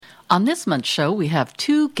On this month's show, we have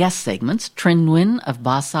two guest segments, Trinh Nguyen of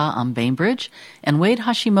Basa on Bainbridge and Wade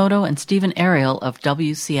Hashimoto and Stephen Ariel of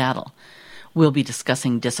W Seattle. We'll be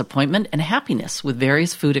discussing disappointment and happiness with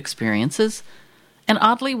various food experiences. And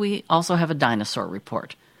oddly, we also have a dinosaur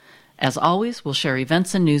report. As always, we'll share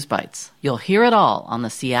events and news bites. You'll hear it all on the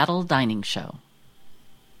Seattle Dining Show.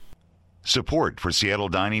 Support for Seattle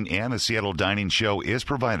Dining and the Seattle Dining Show is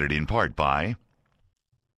provided in part by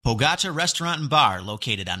Pogacha Restaurant and Bar,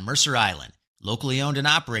 located on Mercer Island. Locally owned and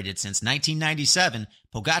operated since 1997,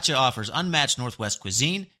 Pogacha offers unmatched Northwest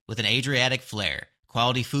cuisine with an Adriatic flair.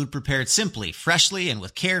 Quality food prepared simply, freshly, and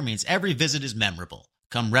with care means every visit is memorable.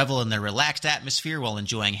 Come revel in their relaxed atmosphere while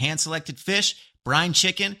enjoying hand-selected fish, brine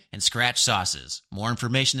chicken, and scratch sauces. More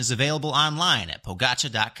information is available online at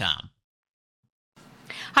pogacha.com.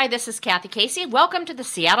 Hi, this is Kathy Casey. Welcome to the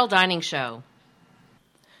Seattle Dining Show.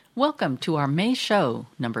 Welcome to our May show,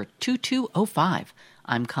 number 2205.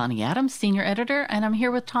 I'm Connie Adams, senior editor, and I'm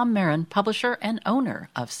here with Tom Marin, publisher and owner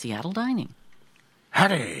of Seattle Dining.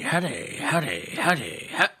 Howdy.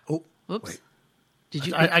 Oh, Whoops. wait. Did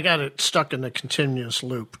you? I got it stuck in the continuous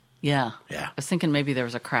loop. Yeah. Yeah. I was thinking maybe there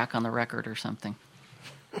was a crack on the record or something.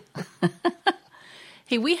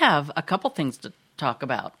 Hey, we have a couple things to talk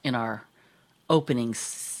about in our opening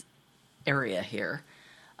area here.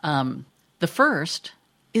 The first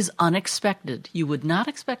is unexpected. You would not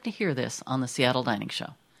expect to hear this on the Seattle Dining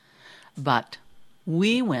Show. But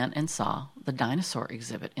we went and saw the dinosaur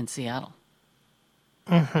exhibit in Seattle.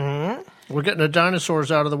 Mm-hmm. We're getting the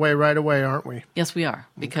dinosaurs out of the way right away, aren't we? Yes, we are,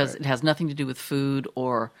 because it has nothing to do with food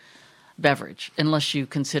or beverage, unless you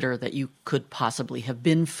consider that you could possibly have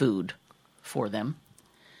been food for them.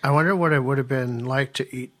 I wonder what it would have been like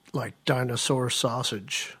to eat, like, dinosaur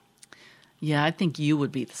sausage. Yeah, I think you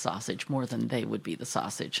would be the sausage more than they would be the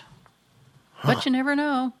sausage. But you never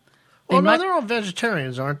know. Well, no, they're all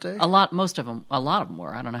vegetarians, aren't they? A lot of them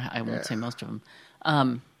were. I don't know. I won't say most of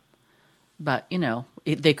them. But, you know,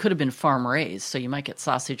 they could have been farm-raised, so you might get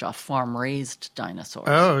sausage off farm-raised dinosaurs.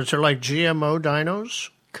 Oh, is there like GMO dinos?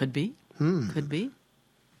 Could be. Could be.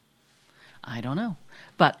 I don't know.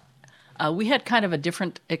 But we had kind of a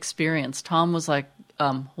different experience. Tom was like,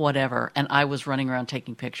 whatever, and I was running around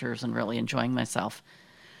taking pictures and really enjoying myself.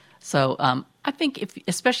 So I think,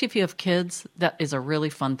 especially if you have kids, that is a really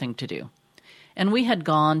fun thing to do. And we had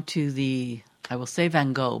gone to the, I will say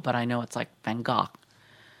Van Gogh, but I know it's like Van Gogh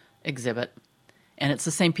exhibit. And it's the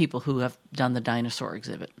same people who have done the dinosaur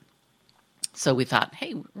exhibit. So we thought,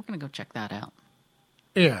 hey, we're going to go check that out.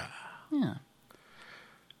 Yeah. Yeah.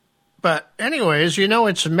 But anyways, you know,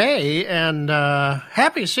 it's May, and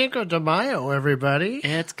happy Cinco de Mayo, everybody.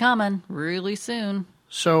 It's coming really soon.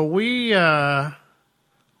 So we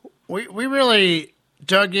really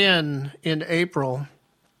dug in April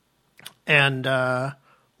and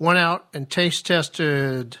went out and taste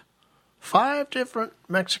tested 5 different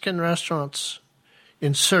Mexican restaurants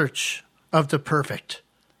in search of the perfect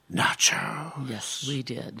nacho. Yes, we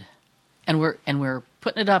did. And we're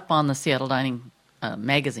putting it up on the Seattle Dining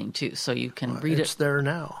magazine too, so you can read it. It's there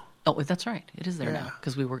now. Oh, that's right. It is there now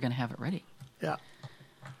because we were going to have it ready. Yeah.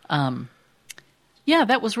 Yeah,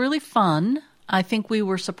 that was really fun. I think we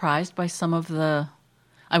were surprised by some of the.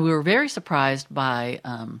 We were very surprised by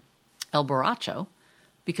El Borracho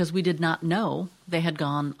because we did not know they had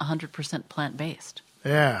gone 100% plant-based.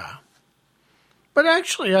 Yeah. But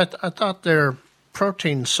actually, I thought their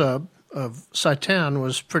protein sub of seitan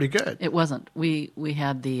was pretty good. It wasn't. We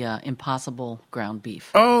had the Impossible ground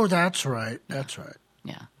beef. Oh, that's right. That's right.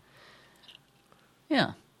 Yeah.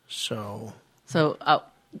 Yeah. So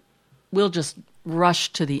we'll just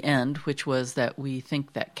rush to the end, which was that we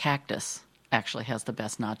think that Cactus actually has the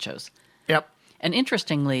best nachos. Yep. And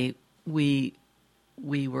interestingly, we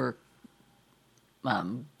were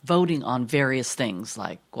voting on various things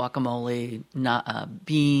like guacamole,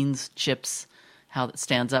 beans, chips, how it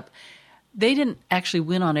stands up. They didn't actually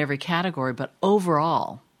win on every category, but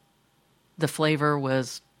overall, the flavor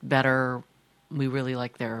was better. We really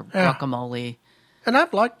like their guacamole. And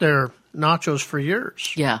I've liked their nachos for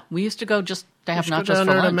years. Yeah, we used to go just to have nachos for lunch. Go down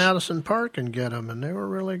there to Madison Park and get them, and they were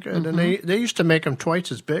really good. Mm-hmm. And they used to make them twice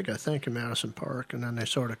as big, I think, in Madison Park, and then they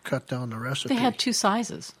sort of cut down the recipe. They had 2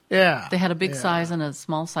 sizes. Yeah. They had a big size and a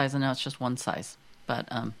small size, and now it's just one size. But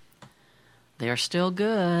they're still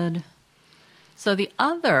good. So the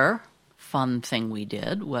other fun thing we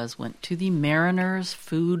did was went to the Mariners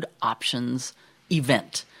Food Options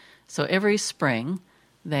event. So every spring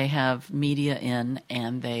they have media in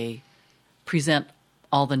and they present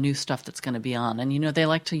all the new stuff that's going to be on. And, you know, they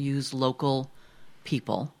like to use local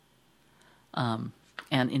people. And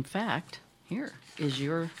in fact, these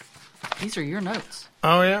are your notes.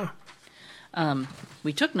 Oh, yeah.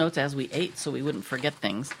 We took notes as we ate so we wouldn't forget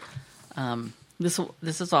things.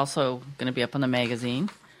 This is also going to be up on the magazine,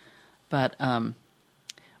 but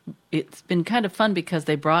it's been kind of fun because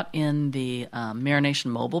they brought in the Marination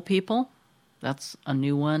Mobile people. That's a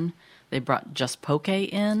new one. They brought Just Poke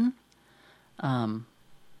in.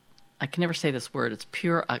 I can never say this word. It's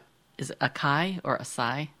pure. Is it Akai or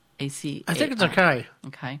Asai? A-C-A-I. I think it's Akai.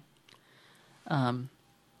 Okay. And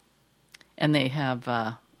they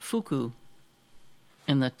have Fuku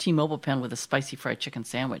in the T-Mobile pen with a spicy fried chicken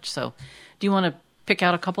sandwich. So do you want to pick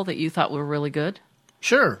out a couple that you thought were really good?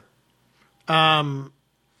 Sure. I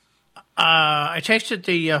tasted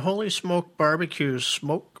the Holy Smoke Barbecue's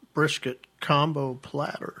Smoke Brisket Combo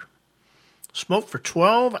Platter. Smoked for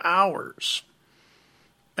 12 hours.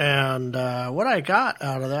 And what I got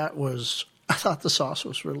out of that was, I thought the sauce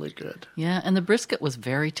was really good. Yeah, and the brisket was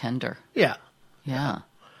very tender. Yeah. Yeah.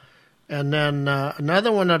 And then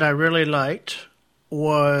another one that I really liked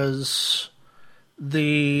was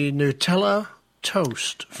the Nutella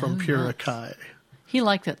toast from Pure Akai. He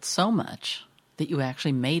liked it so much that you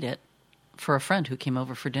actually made it for a friend who came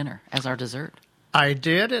over for dinner as our dessert. I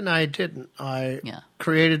did and I didn't. I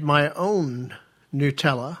created my own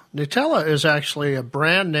Nutella. Nutella is actually a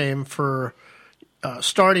brand name for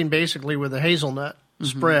starting basically with a hazelnut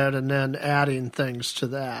spread and then adding things to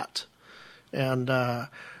that. And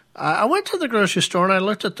I went to the grocery store and I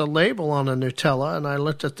looked at the label on the Nutella and I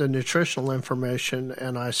looked at the nutritional information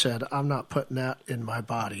and I said, I'm not putting that in my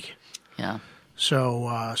body. Yeah. So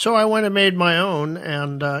I went and made my own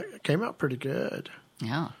and it came out pretty good.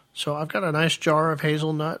 Yeah. So I've got a nice jar of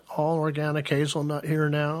hazelnut, all organic hazelnut here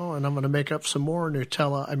now, and I'm going to make up some more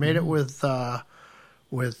Nutella. I made it with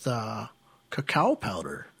cacao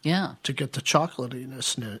powder. Yeah. To get the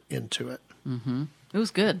chocolatiness into it. Mm-hmm. It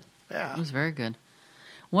was good. Yeah. It was very good.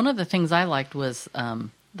 One of the things I liked was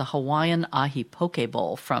the Hawaiian ahi poke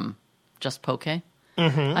bowl from Just Poke.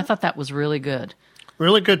 Mm-hmm. I thought that was really good.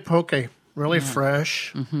 Really good poke. Really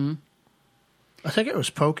fresh. Mm-hmm. I think it was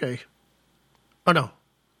poke. Oh, no.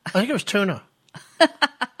 I think it was tuna. I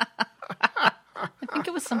think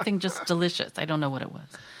it was something just delicious. I don't know what it was.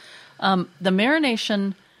 The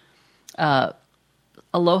marination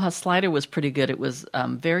Aloha slider was pretty good. It was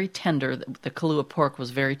very tender. The Kahlua pork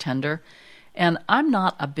was very tender. And I'm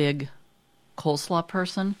not a big coleslaw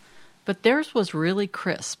person, but theirs was really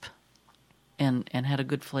crisp and had a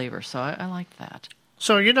good flavor. So I liked that.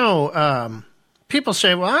 So, people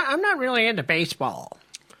say, well, I'm not really into baseball.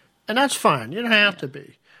 And that's fine. You don't have to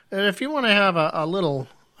be. And if you want to have a little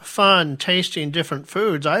fun tasting different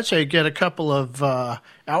foods, I'd say get a couple of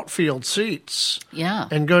outfield seats. Yeah.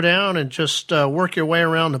 And go down and just work your way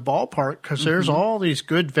around the ballpark because there's all these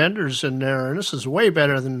good vendors in there. And this is way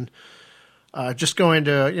better than just going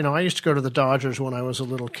to, I used to go to the Dodgers when I was a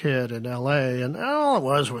little kid in L.A. And all it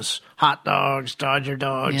was hot dogs, Dodger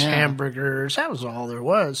dogs, hamburgers. That was all there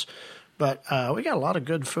was. But we got a lot of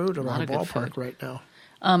good food at our ballpark right now.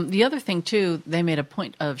 The other thing, too, they made a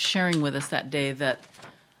point of sharing with us that day that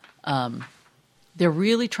they're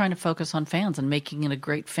really trying to focus on fans and making it a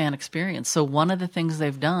great fan experience. So one of the things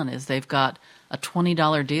they've done is they've got a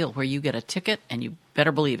 $20 deal where you get a ticket, and you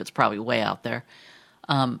better believe it's probably way out there,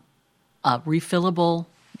 a refillable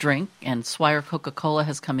drink, and Swire Coca-Cola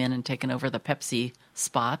has come in and taken over the Pepsi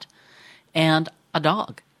spot, and a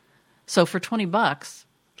dog. So for $20...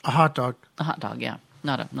 A hot dog. A hot dog, yeah.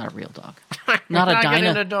 Not a real dog. Not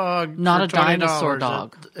a dog. Not a dinosaur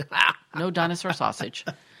dog. No dinosaur sausage.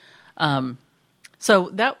 So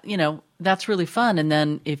that that's really fun. And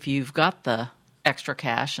then if you've got the extra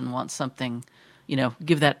cash and want something,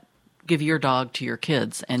 give your dog to your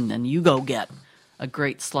kids, and then you go get a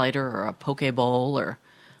great slider or a poke bowl or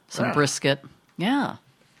some brisket. Yeah.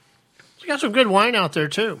 You got some good wine out there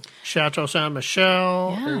too. Chateau Saint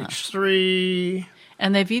Michel, H3.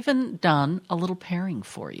 And they've even done a little pairing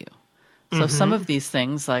for you. So some of these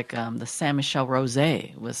things, like the Saint Michel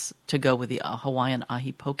Rosé, was to go with the Hawaiian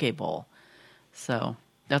ahi poke bowl. So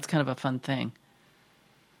that's kind of a fun thing.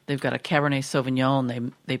 They've got a Cabernet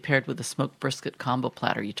Sauvignon they paired with the smoked brisket combo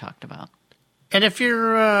platter you talked about. And if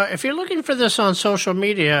you're looking for this on social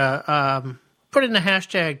media, put in the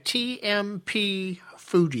hashtag TMP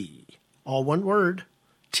all one word,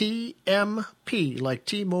 TMP, like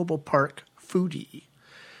T-Mobile Park Foodie.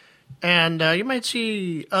 And you might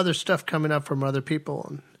see other stuff coming up from other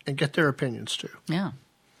people and get their opinions too. Yeah,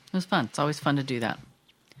 it was fun. It's always fun to do that.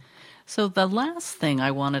 So the last thing I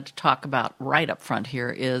wanted to talk about right up front here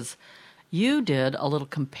is you did a little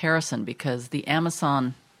comparison because the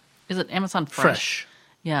Amazon, is it Amazon Fresh?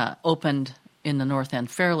 Yeah, opened in the North End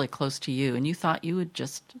fairly close to you, and you thought you would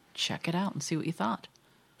just check it out and see what you thought.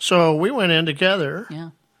 So we went in together. Yeah.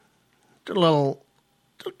 Did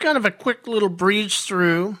kind of a quick little breeze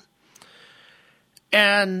through.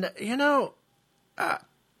 And, anybody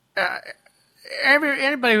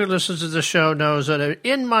who listens to the show knows that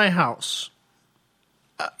in my house,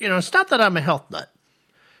 it's not that I'm a health nut,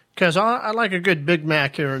 because I like a good Big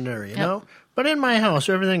Mac here and there, you know. But in my house,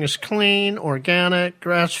 everything is clean, organic,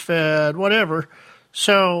 grass-fed, whatever.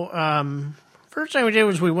 So first thing we did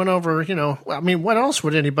was we went over, what else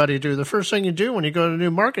would anybody do? The first thing you do when you go to a new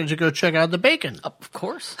market is you go check out the bacon. Of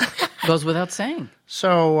course. Goes without saying.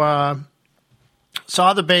 So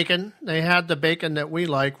saw the bacon. They had the bacon that we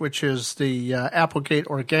like, which is the Applegate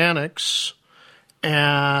Organics.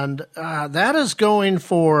 And that is going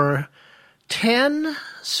for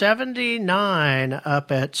 $10.79 up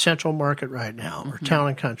at Central Market right now, or Town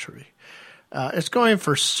and Country. It's going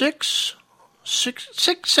for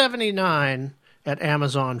 $6.79 at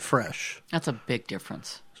Amazon Fresh. That's a big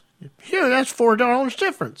difference. Yeah, that's $4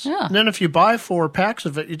 difference. Yeah. And then if you buy 4 packs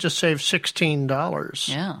of it, you just save $16.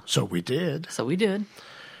 Yeah. So we did.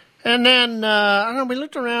 And then, we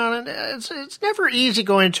looked around, and it's never easy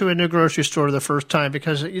going to a new grocery store the first time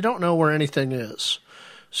because you don't know where anything is.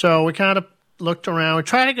 So we kind of looked around. We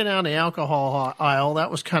tried to get down the alcohol aisle.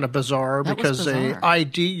 That was kind of bizarre because they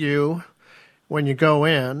ID you when you go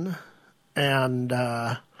in. And,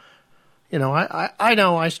 I know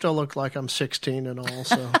I still look like I'm 16 and all,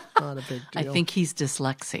 so not a big deal. I think he's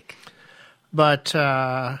dyslexic. But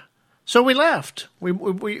so we left. We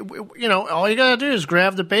all you got to do is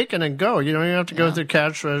grab the bacon and go. You don't even have to go through the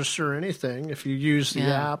cash register or anything if you use the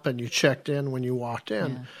app and you checked in when you walked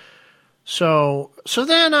in. Yeah. So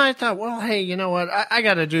then I thought, well, hey, you know what? I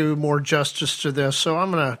got to do more justice to this, so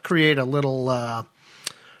I'm going to create a little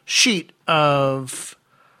sheet of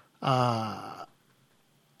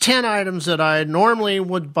 10 items that I normally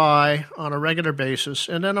would buy on a regular basis,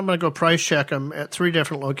 and then I'm going to go price check them at 3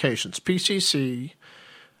 different locations: PCC,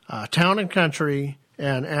 Town and Country,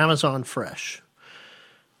 and Amazon Fresh.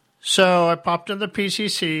 So I popped into the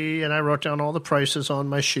PCC and I wrote down all the prices on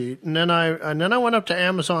my sheet, and then I went up to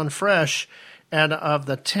Amazon Fresh, and of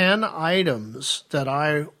the 10 items that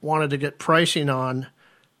I wanted to get pricing on,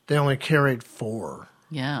 they only carried 4.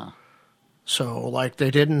 Yeah. So like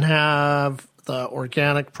they didn't have the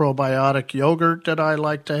organic probiotic yogurt that I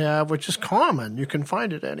like to have, which is common. You can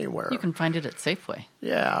find it anywhere. You can find it at Safeway.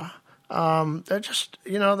 Yeah. They just,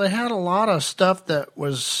 they had a lot of stuff that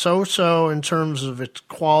was so-so in terms of its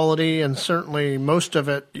quality, and certainly most of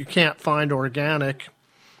it you can't find organic.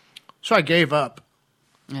 So I gave up.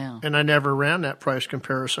 Yeah. And I never ran that price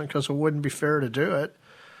comparison because it wouldn't be fair to do it.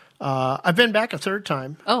 I've been back a third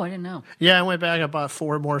time. Oh, I didn't know. Yeah, I went back and bought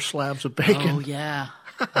 4 more slabs of bacon. Oh, yeah.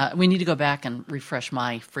 We need to go back and refresh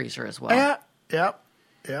my freezer as well. Yeah.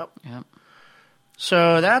 Yep.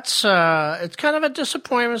 So that's it's kind of a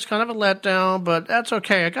disappointment. It's kind of a letdown, but that's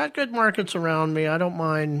okay. I got good markets around me. I don't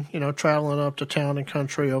mind, traveling up to Town and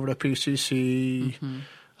Country over to PCC.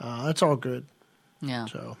 Mm-hmm. That's all good. Yeah.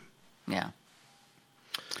 So. Yeah.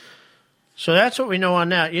 So that's what we know on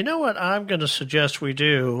that. You know what I'm going to suggest we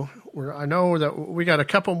do? I know that we got a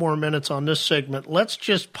couple more minutes on this segment. Let's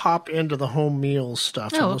just pop into the home meals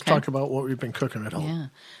stuff, and let's talk about what we've been cooking at home. Yeah.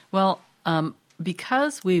 Well,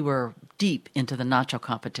 because we were deep into the nacho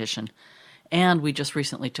competition, and we just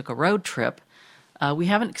recently took a road trip, we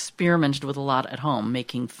haven't experimented with a lot at home,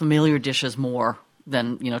 making familiar dishes more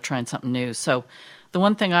than trying something new. So the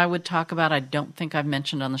one thing I would talk about, I don't think I've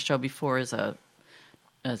mentioned on the show before, is a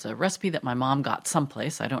recipe that my mom got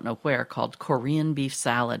someplace, I don't know where, called Korean beef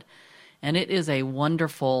salad. And it is a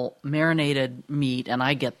wonderful marinated meat, and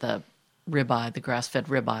I get the ribeye, the grass-fed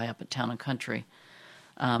ribeye up at Town and Country.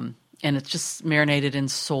 And it's just marinated in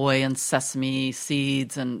soy and sesame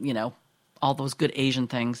seeds and, all those good Asian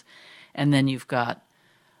things. And then you've got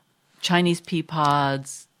Chinese pea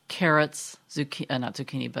pods, carrots, not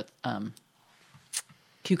zucchini, but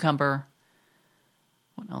cucumber.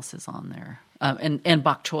 What else is on there? And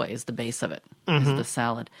bok choy is the base of it, is the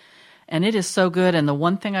salad. And it is so good. And the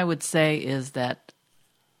one thing I would say is that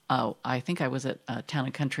I think I was at Town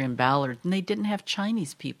and Country in Ballard, and they didn't have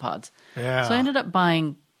Chinese pea pods. Yeah. So I ended up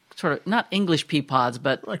buying sort of, not English pea pods,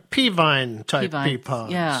 but like pea vine type pea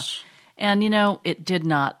pods. Yeah. And, it did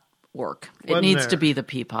not work. It needs to be the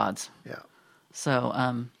pea pods. Yeah.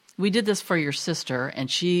 So we did this for your sister,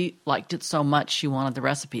 and she liked it so much she wanted the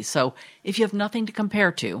recipe. So if you have nothing to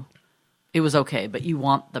compare to, it was okay, but you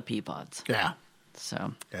want the pea pods. Yeah.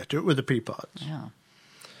 So. Yeah, do it with the pea pods. Yeah.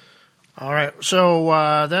 All right.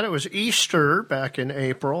 So then it was Easter back in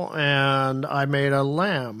April, and I made a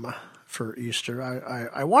lamb for Easter.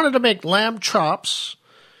 I wanted to make lamb chops,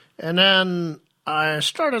 and then I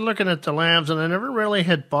started looking at the lambs, and I never really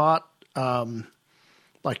had bought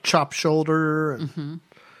like chopped shoulder,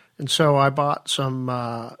 and so I bought some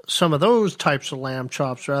of those types of lamb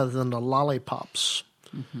chops rather than the lollipops.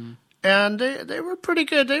 And they were pretty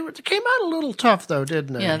good. They came out a little tough, though,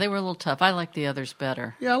 didn't they? Yeah, they were a little tough. I like the others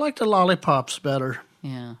better. Yeah, I like the lollipops better.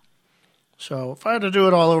 Yeah. So if I had to do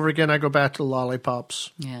it all over again, I'd go back to the lollipops.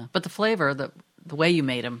 Yeah, but the flavor, the way you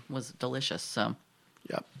made them was delicious. So.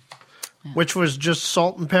 Yep. Yeah. Which was just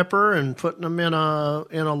salt and pepper and putting them in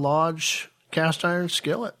a large cast iron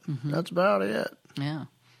skillet. That's about it. Yeah,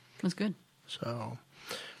 it was good. So,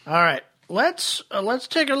 all right. Let's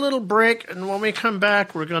take a little break, and when we come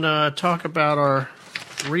back, we're going to talk about our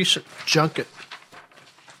recent junket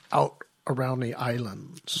out around the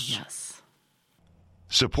islands. Yes.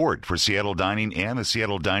 Support for Seattle Dining and the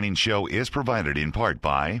Seattle Dining Show is provided in part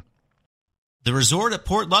by The Resort at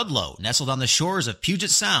Port Ludlow, nestled on the shores of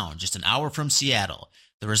Puget Sound, just an hour from Seattle.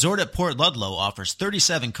 The Resort at Port Ludlow offers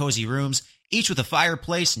 37 cozy rooms, each with a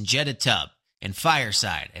fireplace and jetted tub. And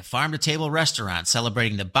Fireside, a farm-to-table restaurant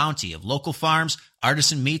celebrating the bounty of local farms,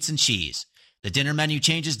 artisan meats, and cheese. The dinner menu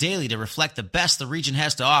changes daily to reflect the best the region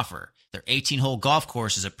has to offer. Their 18-hole golf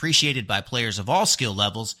course is appreciated by players of all skill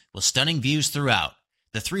levels with stunning views throughout.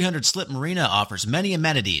 The 300-slip marina offers many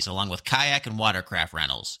amenities along with kayak and watercraft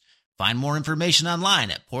rentals. Find more information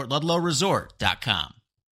online at portludlowresort.com.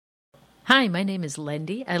 Hi, my name is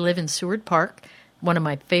Lindy. I live in Seward Park. One of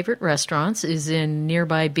my favorite restaurants is in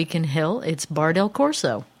nearby Beacon Hill. It's Bar del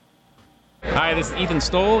Corso. Hi, this is Ethan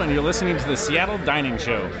Stoll, and you're listening to the Seattle Dining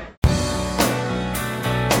Show.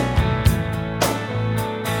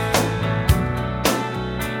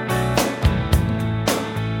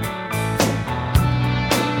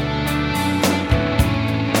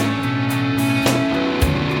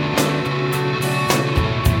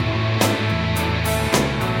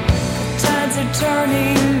 Tides are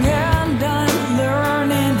turning.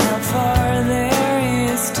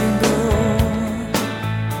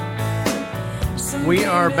 We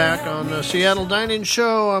are back on the Seattle Dining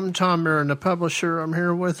Show. I'm Tom Marin, the publisher. I'm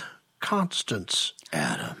here with Constance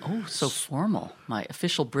Adams. Oh, so formal. My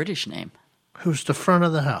official British name. Who's the front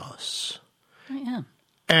of the house. I am.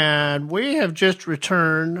 And we have just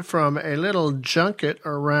returned from a little junket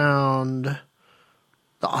around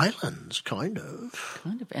the islands, kind of.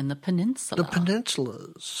 Kind of, and the peninsula. The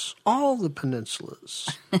peninsulas. All the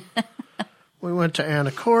peninsulas. We went to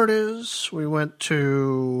Anacortes. We went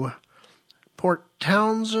to Port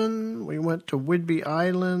Townsend, we went to Whidbey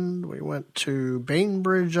Island, we went to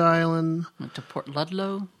Bainbridge Island. Went to Port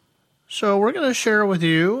Ludlow. So we're going to share with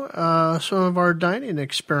you some of our dining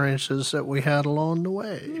experiences that we had along the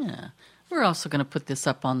way. Yeah. We're also going to put this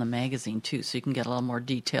up on the magazine, too, so you can get a little more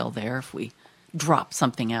detail there if we drop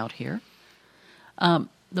something out here.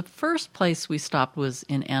 The first place we stopped was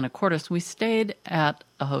in Anacortes. We stayed at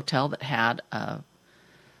a hotel that had a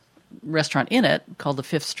restaurant in it called the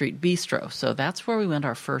Fifth Street Bistro. So that's where we went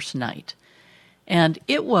our first night. And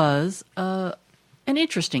it was an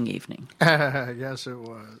interesting evening. Yes, it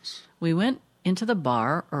was. We went into the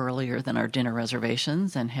bar earlier than our dinner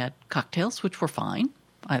reservations and had cocktails, which were fine.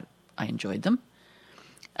 I enjoyed them.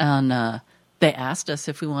 And they asked us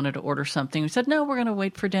if we wanted to order something. We said, no, we're going to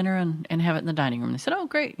wait for dinner and have it in the dining room. They said, oh,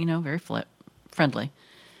 great, very friendly.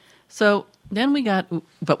 So then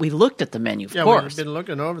but we looked at the menu, of course. We've been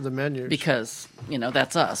looking over the menus. Because,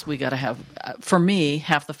 that's us. We got to have, for me,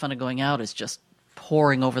 half the fun of going out is just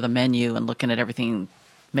poring over the menu and looking at everything,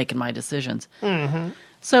 making my decisions. Mm-hmm.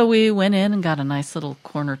 So we went in and got a nice little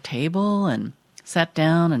corner table and sat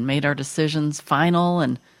down and made our decisions final.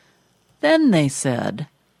 And then they said,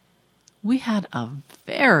 we had a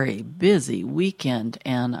very busy weekend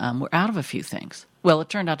and we're out of a few things. Well, it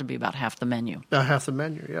turned out to be about half the menu. About half the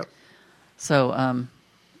menu, yep. So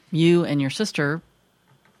you and your sister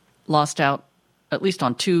lost out at least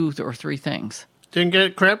on 2 or 3 things. Didn't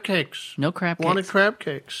get crab cakes. No crab cakes. Wanted crab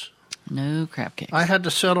cakes. No crab cakes. I had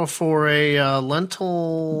to settle for a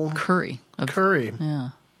lentil curry. Curry. Yeah.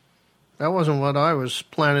 That wasn't what I was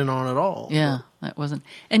planning on at all. Yeah, that wasn't.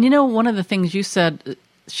 And one of the things you said,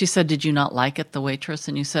 she said, did you not like it, the waitress?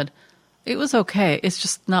 And you said, it was okay. It's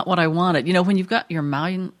just not what I wanted. When you've got your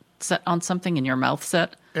mind set on something and your mouth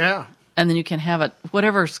set. Yeah. And then you can have it,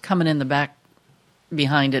 whatever's coming in the back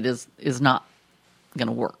behind it is not going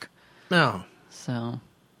to work. No. So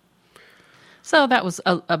that was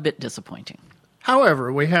a bit disappointing.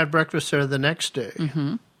 However, we had breakfast there the next day.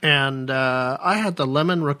 Mm-hmm. And I had the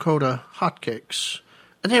lemon ricotta hotcakes.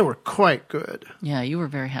 And they were quite good. Yeah, you were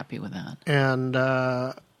very happy with that. And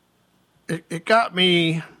it got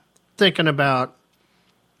me thinking about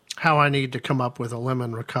how I need to come up with a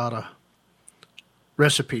lemon ricotta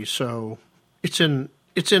recipe. So it's in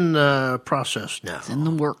the process now. It's in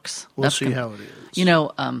the works. We'll see how it is. You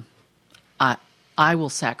know, I will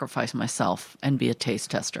sacrifice myself and be a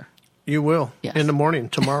taste tester. You will. Yes. In the morning,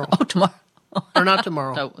 tomorrow. Oh, tomorrow. Or not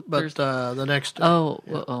tomorrow, No, but the next day.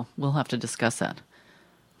 Oh, we'll have to discuss that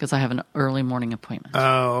because I have an early morning appointment.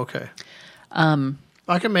 Oh, okay.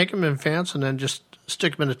 I can make them in fans and then just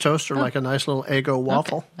stick them in a toaster like a nice little Eggo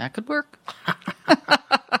waffle. Okay, that could work.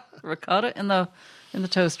 Ricotta in the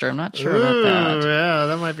toaster. I'm not sure about that. Yeah,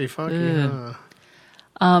 that might be funky.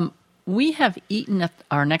 Huh? We have eaten at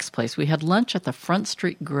our next place. We had lunch at the Front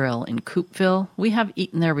Street Grill in Coopville. We have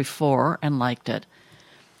eaten there before and liked it.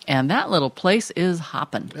 And that little place is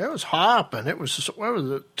hopping. It was hopping. It was, what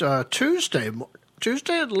was it, Tuesday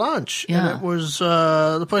at lunch. Yeah. And it was,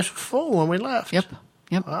 the place was full when we left. Yep.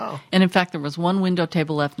 Wow. And in fact, there was one window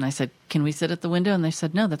table left, and I said, can we sit at the window? And they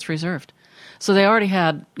said, no, that's reserved. So they already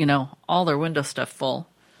had, all their window stuff full.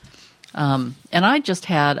 And I just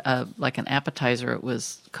had an appetizer. It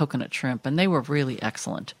was coconut shrimp, and they were really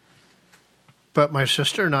excellent. But my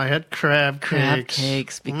sister and I had crab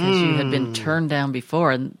cakes because you had been turned down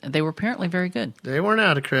before, and they were apparently very good. They weren't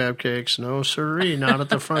out of crab cakes. No, sirree. Not at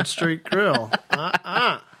the Front Street Grill.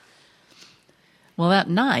 Well, that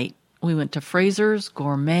night, we went to Fraser's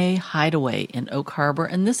Gourmet Hideaway in Oak Harbor,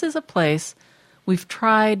 and this is a place we've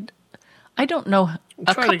tried, I don't know,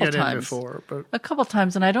 a couple times. A couple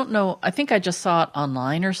times, and I don't know, I think I just saw it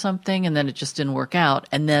online or something, and then it just didn't work out.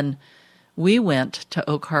 And then we went to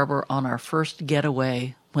Oak Harbor on our first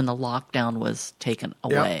getaway when the lockdown was taken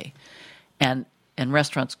away. Yep. And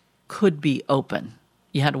restaurants could be open.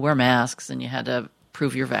 You had to wear masks and you had to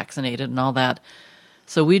prove you're vaccinated and all that.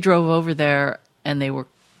 So we drove over there and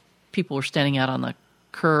people were standing out on the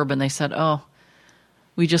curb and they said, oh,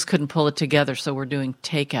 we just couldn't pull it together, so we're doing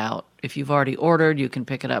takeout. If you've already ordered, you can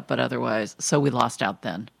pick it up, but otherwise, so we lost out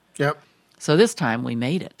then. Yep. So this time we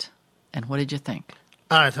made it. And what did you think?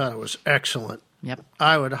 I thought it was excellent. Yep.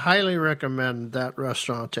 I would highly recommend that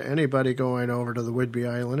restaurant to anybody going over to the Whidbey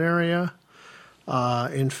Island area.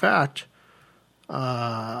 In fact,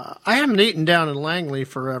 I haven't eaten down in Langley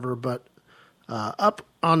forever, but up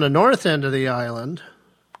on the north end of the island,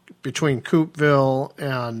 between Coopville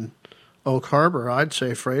and Oak Harbor, I'd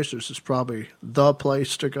say Fraser's is probably the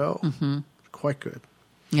place to go. Mm-hmm. Quite good.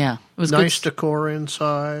 Yeah, it was nice decor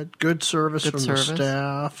inside, good service from the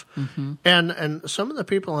staff, and some of the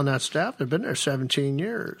people on that staff have been there 17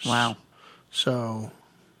 years. Wow! So,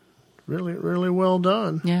 really, really well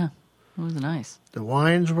done. Yeah, it was nice. The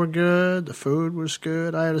wines were good. The food was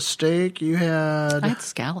good. I had a steak. I had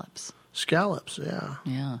scallops. Scallops, yeah.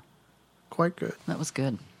 Yeah, quite good. That was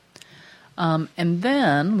good. And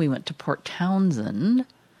then we went to Port Townsend.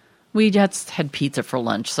 We just had pizza for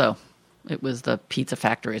lunch, so. It was the Pizza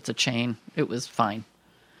Factory. It's a chain. It was fine.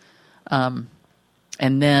 And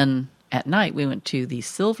then at night, we went to the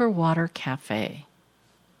Silver Water Cafe.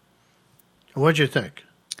 What'd you think?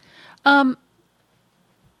 I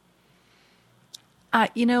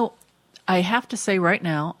have to say right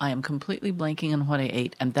now, I am completely blanking on what I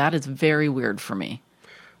ate, and that is very weird for me.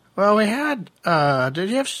 Well, we had,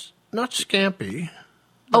 did you have, not scampi?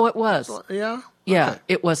 Oh, it was. Yeah? Yeah, okay.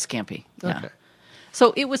 It was scampi. Yeah. Okay.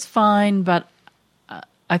 So it was fine, but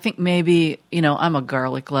I think maybe, I'm a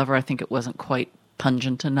garlic lover. I think it wasn't quite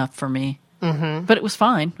pungent enough for me. Mm-hmm. But it was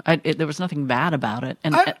fine. There was nothing bad about it,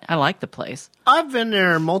 and I like the place. I've been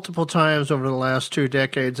there multiple times over the last 2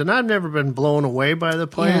 decades, and I've never been blown away by the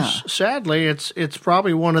place. Yeah. Sadly, it's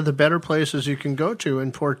probably one of the better places you can go to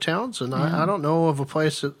in Port Townsend. Yeah. I don't know of a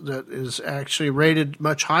place that is actually rated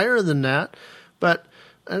much higher than that, but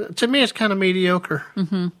to me it's kind of mediocre.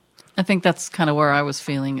 Mm-hmm. I think that's kind of where I was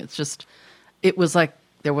feeling. It was like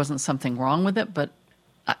there wasn't something wrong with it, but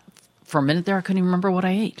for a minute there, I couldn't even remember what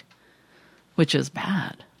I ate, which is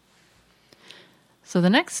bad. So the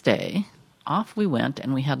next day, off we went,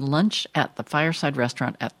 and we had lunch at the Fireside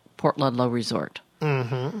Restaurant at Port Ludlow Resort.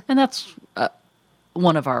 Mm-hmm. And that's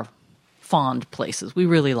one of our fond places. We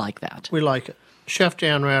really like that. We like it. Chef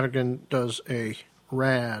Dan Radigan does a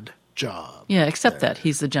rad job. Yeah, except that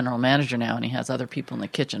he's the general manager now and he has other people in the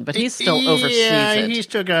kitchen, but he still oversees it. Yeah, he's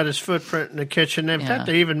still got his footprint in the kitchen. In fact,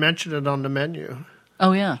 they even mentioned it on the menu.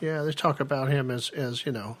 Oh, yeah. Yeah, they talk about him as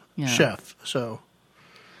chef. So,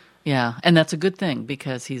 yeah, and that's a good thing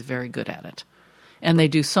because he's very good at it. And they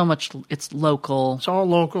do so much, it's local. It's all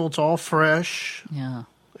local, it's all fresh. Yeah.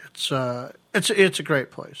 It's a great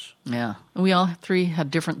place. Yeah. And we all three had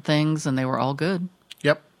different things and they were all good.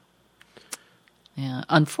 Yep. Yeah.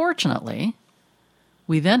 Unfortunately,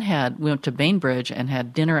 we went to Bainbridge and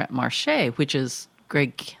had dinner at Marché, which is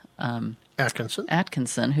Greg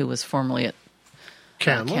Atkinson, who was formerly at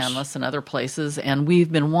Canlis and other places, and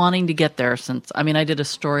we've been wanting to get there since. I mean, I did a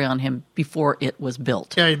story on him before it was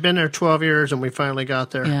built. Yeah, he'd been there 12 years, and we finally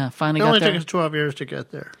got there. Yeah, finally got there. It only took us 12 years to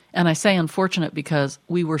get there. And I say unfortunate because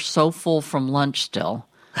we were so full from lunch still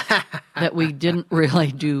that we didn't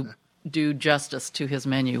really do justice to his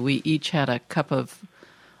menu. We each had a cup of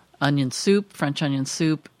onion soup, French onion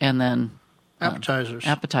soup, and then appetizers.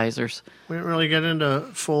 We didn't really get into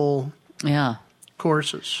full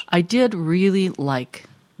courses. I did really like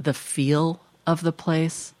the feel of the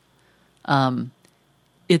place.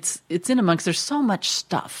 It's in amongst. There's so much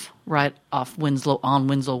stuff right off Winslow, on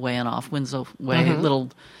Winslow Way and off Winslow Way.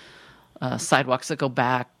 Little sidewalks that go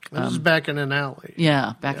back. This is back in an alley.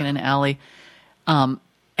 Yeah, in an alley.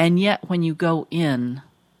 And yet, when you go in,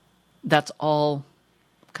 that's all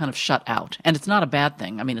kind of shut out. And it's not a bad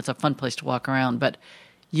thing. I mean, it's a fun place to walk around, but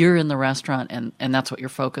you're in the restaurant, and that's what you're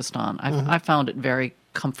focused on. I found it very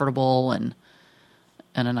comfortable and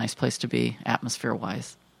a nice place to be,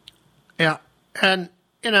 atmosphere-wise. Yeah, and,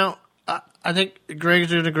 I think Greg's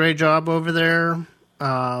doing a great job over there.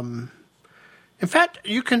 In fact,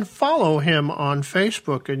 you can follow him on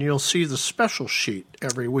Facebook, and you'll see the special sheet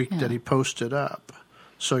every week that he posted up.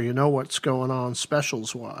 So you know what's going on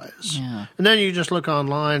specials-wise. Yeah. And then you just look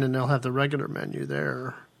online, and they'll have the regular menu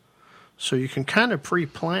there. So you can kind of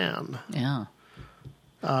pre-plan. Yeah.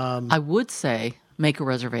 I would say make a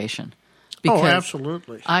reservation. Because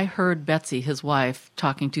absolutely. I heard Betsy, his wife,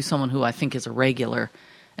 talking to someone who I think is a regular,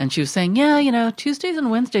 and she was saying, yeah, Tuesdays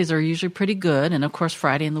and Wednesdays are usually pretty good, and of course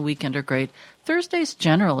Friday and the weekend are great. Thursday's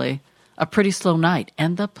generally a pretty slow night,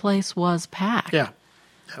 and the place was packed. Yeah.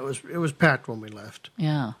 It was packed when we left.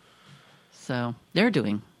 Yeah. So they're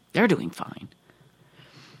doing fine.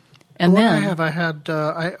 And what then I had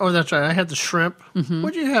that's right. I had the shrimp. Mm-hmm.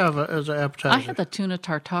 What did you have as an appetizer? I had the tuna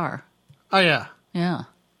tartare. Oh yeah. Yeah.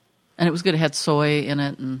 And it was good. It had soy in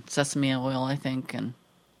it and sesame oil, I think, and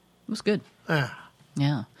it was good.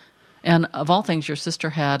 Yeah. And of all things, your sister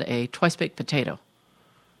had a twice-baked potato.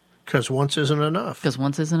 Because once isn't enough.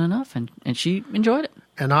 And she enjoyed it.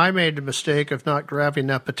 And I made the mistake of not grabbing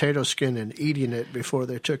that potato skin and eating it before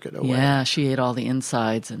they took it away. Yeah, she ate all the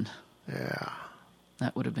insides, and yeah,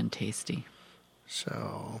 that would have been tasty.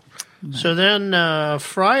 So then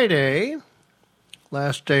Friday,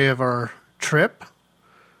 last day of our trip,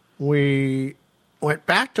 we went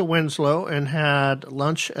back to Winslow and had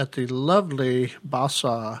lunch at the lovely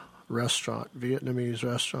Basa restaurant, Vietnamese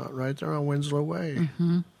restaurant, right there on Winslow Way.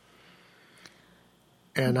 Mm-hmm.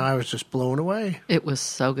 And I was just blown away. It was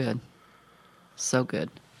so good. So good.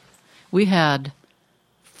 We had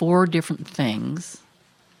 4 different things.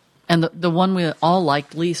 And the one we all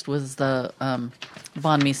liked least was the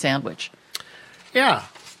banh mi sandwich. Yeah.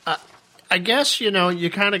 I guess, you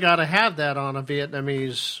kind of got to have that on a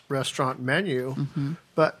Vietnamese restaurant menu. Mm-hmm.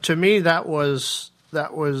 But to me, that wasn't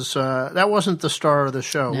the star of the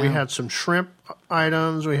show. No. We had some shrimp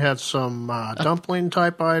items. We had some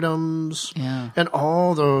dumpling-type items. Yeah. And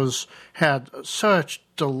all those had such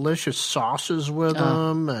delicious sauces with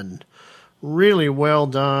them and really well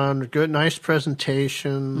done. Good, nice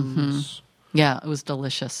presentations. Mm-hmm. Yeah, it was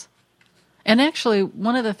delicious. And actually,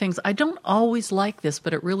 one of the things, I don't always like this,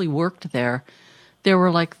 but it really worked there. There were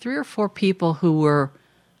like 3 or 4 people who were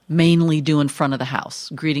mainly doing front of the house,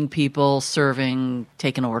 greeting people, serving,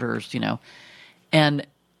 taking orders, And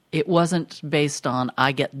it wasn't based on,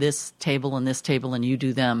 I get this table and you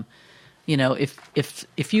do them.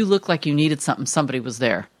 If you look like you needed something, somebody was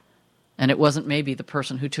there. And it wasn't maybe the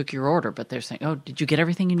person who took your order, but they're saying, oh, did you get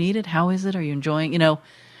everything you needed? How is it? Are you enjoying?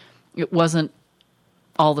 It wasn't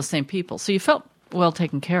all the same people. So you felt well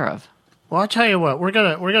taken care of. Well, I'll tell you what, we're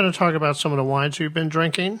gonna talk about some of the wines we've been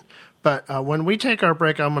drinking. But when we take our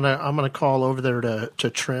break, I'm gonna call over there to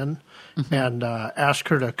Trinh and ask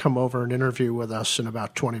her to come over and interview with us in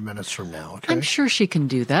about 20 minutes from now. Okay? I'm sure she can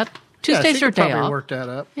do that. Tuesday's her day off. Probably work that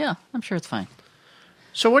up. Yeah, I'm sure it's fine.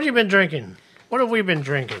 So what have you been drinking? What have we been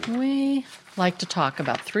drinking? We like to talk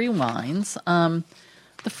about 3 wines. The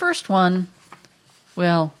first one,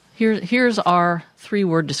 well, here's our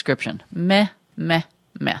 3-word description: meh, meh,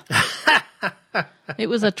 meh. It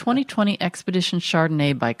was a 2020 Expedition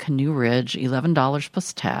Chardonnay by Canoe Ridge, $11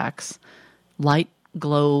 plus tax. Light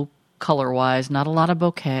glow color-wise, not a lot of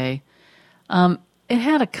bouquet. It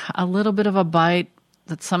had a little bit of a bite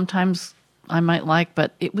that sometimes I might like,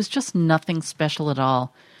 but it was just nothing special at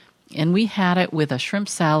all. And we had it with a shrimp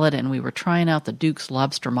salad, and we were trying out the Duke's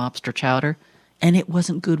Lobster Mobster Chowder, and it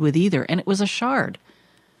wasn't good with either. And it was a Chard.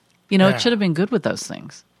 It should have been good with those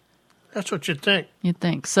things. That's what you'd think. You'd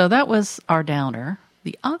think. So that was our downer.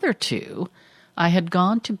 The other 2, I had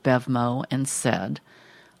gone to Bevmo and said,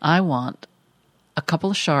 I want a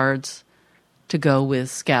couple of shards to go with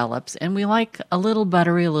scallops. And we like a little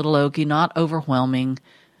buttery, a little oaky, not overwhelming.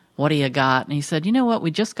 What do you got? And he said, you know what?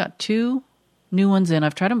 We just got 2 new ones in.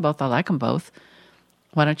 I've tried them both. I like them both.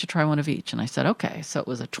 Why don't you try one of each? And I said, okay. So it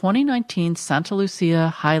was a 2019 Santa Lucia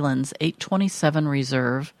Highlands 827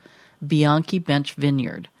 Reserve Bianchi Bench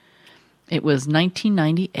Vineyard. It was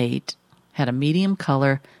 1998, had a medium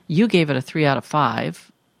color. You gave it a 3 out of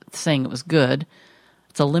 5, saying it was good.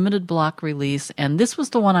 It's a limited block release, and this was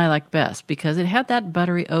the one I liked best because it had that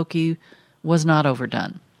buttery oaky, was not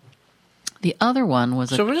overdone. The other one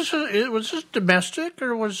was was this domestic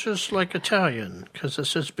or was this like Italian? Because it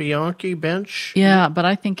says Bianchi Bench. Yeah, but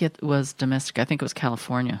I think it was domestic. I think it was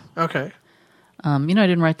California. Okay. I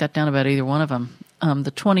didn't write that down about either one of them.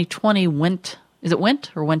 The 2020 Went, is it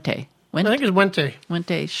Went or Wente? I think it's Wente.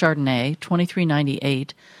 Wente Chardonnay,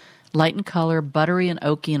 2398. Light in color, buttery and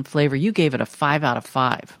oaky in flavor. You gave it a 5 out of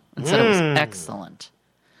 5 and said it was excellent.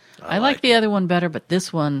 I like the other one better, but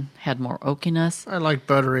this one had more oakiness. I like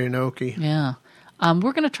buttery and oaky. Yeah.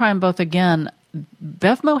 We're going to try them both again.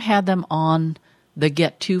 Bevmo had them on the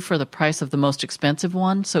get 2 for the price of the most expensive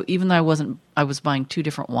one. So even though I was buying 2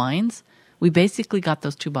 different wines, we basically got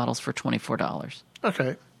those 2 bottles for $24.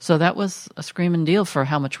 Okay. So that was a screaming deal for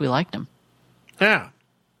how much we liked them. Yeah.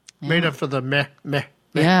 Made up for the meh.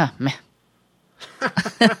 Yeah, meh.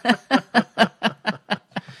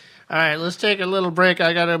 All right, let's take a little break.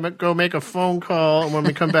 I got to go make a phone call, and when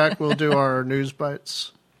we come back, we'll do our news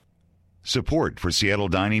bites. Support for Seattle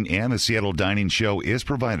Dining and the Seattle Dining Show is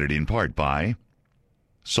provided in part by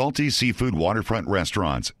Salty Seafood Waterfront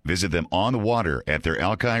Restaurants. Visit them on the water at their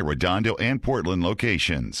Alki, Redondo, and Portland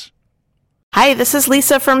locations. Hi, this is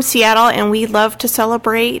Lisa from Seattle, and we love to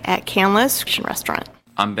celebrate at Canlis Restaurant.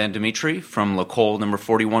 I'm Ben Dimitri from La Cole No.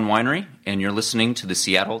 41 Winery, and you're listening to the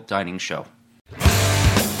Seattle Dining Show.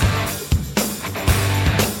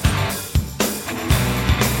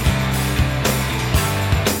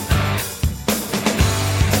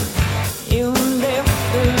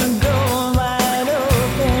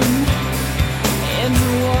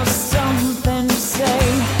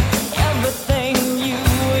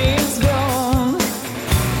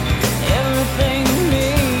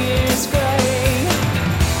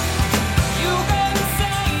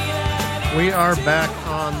 We are back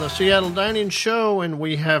on the Seattle Dining Show, and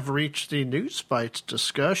we have reached the News Bites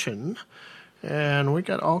discussion. And we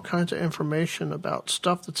got all kinds of information about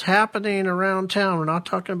stuff that's happening around town. We're not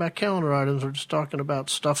talking about calendar items. We're just talking about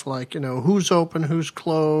stuff like, who's open, who's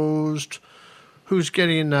closed, who's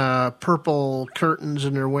getting purple curtains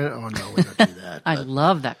in their window. Oh, no, we don't do that. I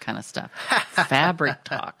love that kind of stuff. Fabric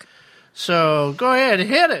talk. So go ahead,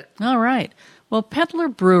 hit it. All right. Well, Peddler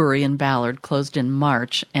Brewery in Ballard closed in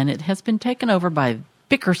March, and it has been taken over by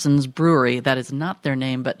Bickerson's Brewery. That is not their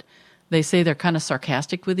name, but they say they're kind of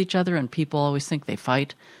sarcastic with each other, and people always think they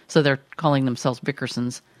fight, so they're calling themselves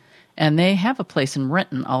Bickerson's. And they have a place in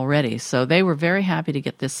Renton already, so they were very happy to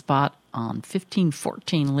get this spot on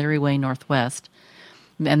 1514 Leary Way Northwest.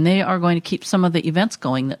 And they are going to keep some of the events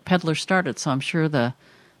going that Peddler started, so I'm sure the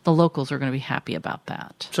locals are going to be happy about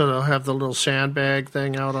that. So they'll have the little sandbag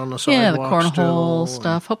thing out on the sidewalk. Yeah, the cornhole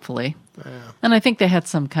stuff, hopefully. Yeah. And I think they had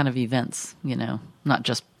some kind of events, not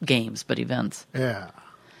just games, but events. Yeah.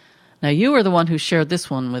 Now, you were the one who shared this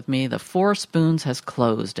one with me. The Four Spoons has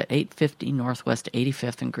closed at 850 Northwest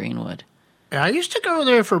 85th and Greenwood. Yeah, I used to go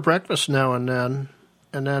there for breakfast now and then.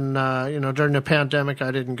 And then, during the pandemic, I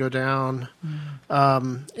didn't go down.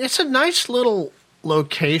 It's a nice little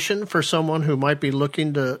location for someone who might be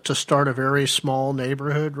looking to start a very small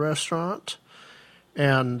neighborhood restaurant.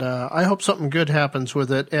 And I hope something good happens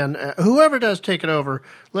with it. And whoever does take it over,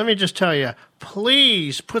 let me just tell you,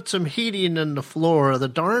 please put some heating in the floor. The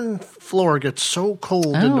darn floor gets so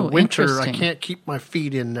cold in the winter, I can't keep my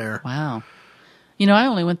feet in there. Wow. I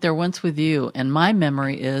only went there once with you, and my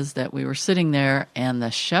memory is that we were sitting there, and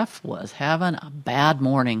the chef was having a bad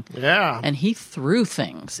morning. Yeah. And he threw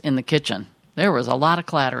things in the kitchen. There was a lot of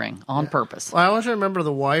clattering on purpose. Well, I always remember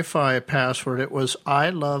the Wi-Fi password. It was,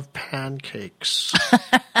 I love pancakes.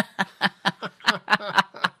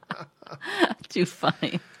 Too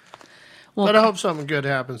funny. Well, but I hope something good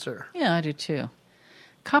happens there. Yeah, I do too.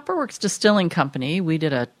 Copperworks Distilling Company, we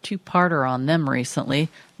did a 2-parter on them recently.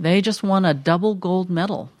 They just won a double gold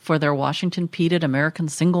medal for their Washington Peated American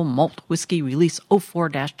Single Malt Whiskey Release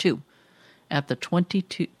 04-2 at the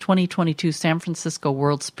 2022 San Francisco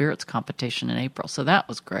World Spirits Competition in April. So that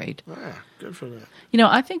was great. Yeah, good for that.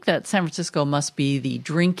 I think that San Francisco must be the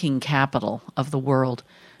drinking capital of the world.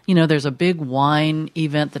 There's a big wine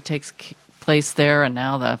event that takes place there, and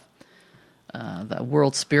now the the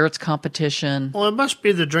World Spirits Competition. Well, it must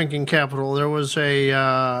be the drinking capital. There was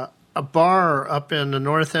a bar up in the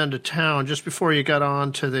north end of town just before you got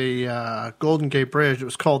on to the Golden Gate Bridge. It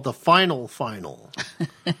was called the Final.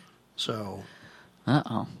 So,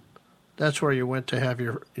 that's where you went to have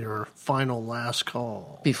your final last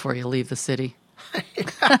call. Before you leave the city.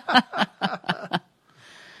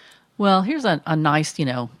 Well, here's a nice,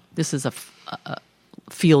 this is a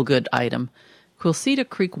feel-good item. Quilceda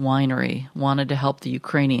Creek Winery wanted to help the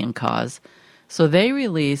Ukrainian cause, so they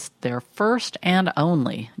released their first and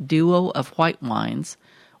only duo of white wines.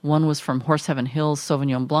 One was from Horseheaven Hills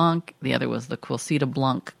Sauvignon Blanc, the other was the Quilceda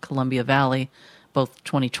Blanc Columbia Valley, both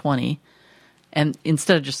 2020. And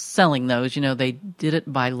instead of just selling those, they did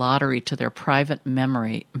it by lottery to their private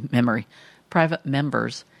members,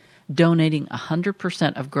 donating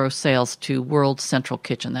 100% of gross sales to World Central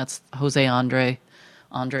Kitchen. That's Jose Andres,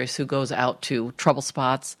 who goes out to trouble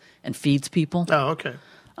spots and feeds people. Oh, okay.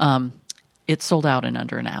 It sold out in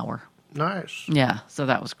under an hour. Nice. Yeah, so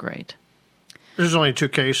that was great. There's only 2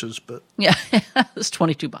 cases, but... Yeah, there's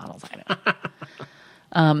 22 bottles, I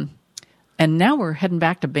know. And now we're heading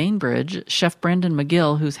back to Bainbridge. Chef Brendan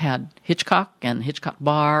McGill, who's had Hitchcock and Hitchcock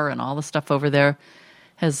Bar and all the stuff over there,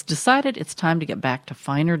 has decided it's time to get back to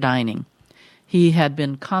finer dining. He had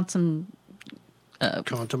been contemplating,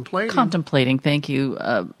 thank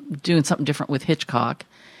you, doing something different with Hitchcock.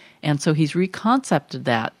 And so he's reconcepted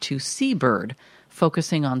that to Seabird,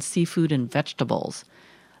 focusing on seafood and vegetables.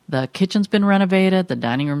 The kitchen's been renovated, the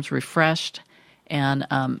dining room's refreshed, and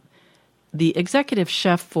the executive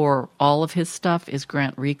chef for all of his stuff is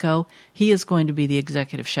Grant Rico. He is going to be the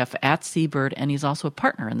executive chef at Seabird, and he's also a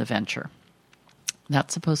partner in the venture.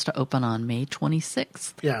 That's supposed to open on May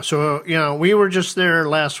 26th. Yeah, so, we were just there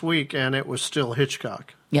last week, and it was still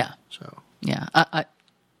Hitchcock. Yeah. So. Yeah,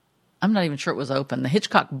 I'm not even sure it was open. The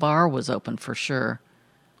Hitchcock Bar was open for sure.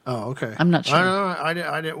 Oh, okay. I'm not sure. I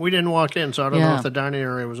don't know. We didn't walk in, so I don't know if the dining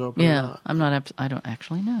area was open or not. I don't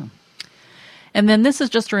actually know. And then this is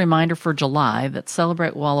just a reminder for July that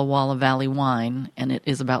Celebrate Walla Walla Valley Wine, and it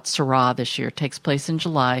is about Syrah this year, takes place in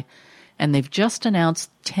July. And they've just announced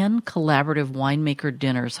 10 collaborative winemaker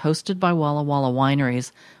dinners hosted by Walla Walla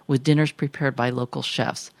Wineries with dinners prepared by local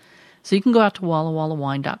chefs. So you can go out to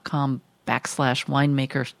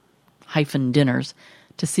wallawallawine.com/winemaker-dinners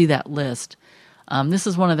to see that list. This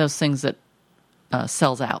is one of those things that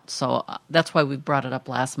sells out. So that's why we brought it up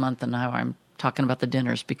last month, and now I'm talking about the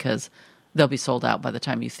dinners because they'll be sold out by the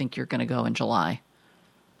time you think you're going to go in July.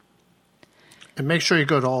 And make sure you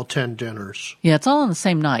go to all 10 dinners. Yeah, it's all on the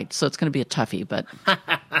same night, so it's going to be a toughie. But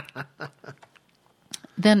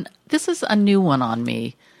then this is a new one on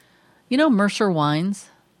me. Mercer Wines?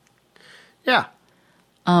 Yeah.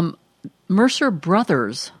 Mercer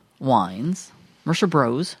Brothers Wines, Mercer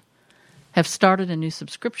Bros, have started a new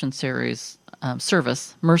subscription service,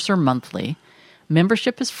 Mercer Monthly.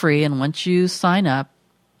 Membership is free, and once you sign up,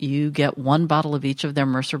 you get 1 bottle of each of their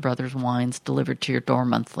Mercer Brothers wines delivered to your door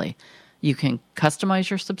monthly. You can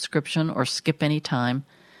customize your subscription or skip any time,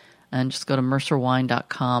 and just go to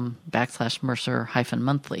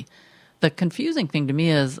mercerwine.com/Mercer-monthly. The confusing thing to me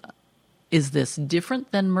is this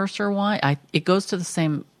different than Mercer Wine? It goes to the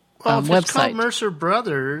same if website. It's called Mercer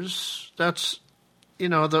Brothers, that's,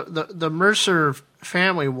 the Mercer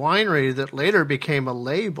family winery that later became a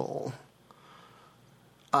label.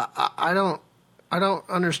 I don't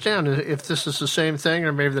understand if this is the same thing,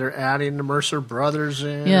 or maybe they're adding the Mercer Brothers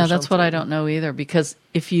in. Yeah, that's what I don't know either. Because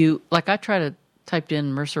if you, I typed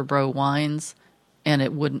in Mercer Bro Wines, and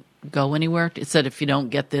it wouldn't go anywhere. It said, if you don't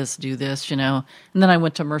get this, do this, And then I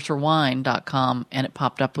went to mercerwine.com, and it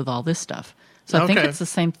popped up with all this stuff. So I think it's the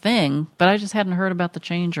same thing, but I just hadn't heard about the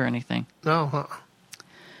change or anything. No.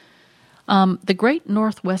 The Great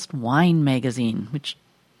Northwest Wine Magazine, which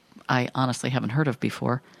I honestly haven't heard of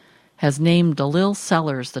before, has named DeLille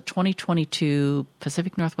Cellars the 2022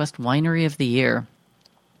 Pacific Northwest Winery of the Year.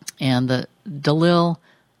 And the DeLille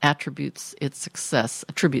attributes its success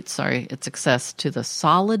to the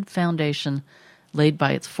solid foundation laid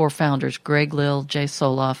by its 4 founders, Greg Lill, Jay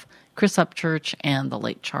Soloff, Chris Upchurch, and the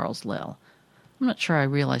late Charles Lill. I'm not sure I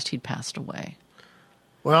realized he'd passed away.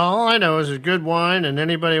 Well, all I know is it's good wine, and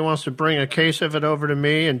anybody who wants to bring a case of it over to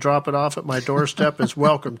me and drop it off at my doorstep is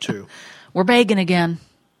welcome to. We're begging again.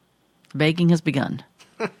 The begging has begun.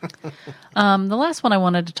 The last one I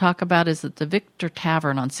wanted to talk about is at the Victor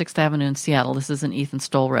Tavern on 6th Avenue in Seattle. This is an Ethan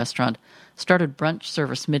Stoll restaurant. Started brunch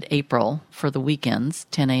service mid-April for the weekends,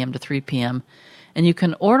 10 a.m. to 3 p.m. And you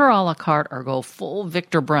can order a la carte or go full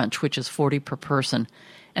Victor brunch, which is $40 per person.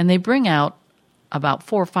 And they bring out about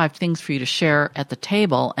 4 or 5 things for you to share at the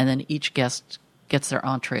table, and then each guest gets their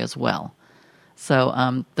entree as well.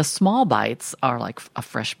 So the small bites are like a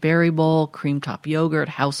fresh berry bowl, cream top yogurt,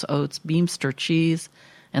 house oats, Beamster cheese,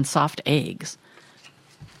 and soft eggs.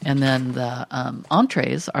 And then the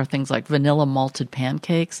entrees are things like vanilla malted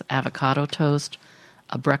pancakes, avocado toast,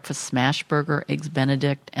 a breakfast smash burger, eggs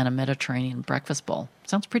Benedict, and a Mediterranean breakfast bowl.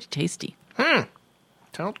 Sounds pretty tasty.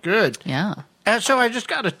 Sounds good. Yeah. And so I just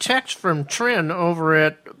got a text from Trinh over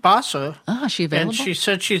at Bassa. Ah, is she available? And she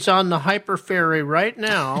said she's on the Hyper Ferry right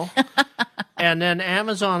now. And then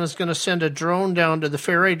Amazon is going to send a drone down to the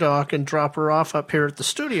ferry dock and drop her off up here at the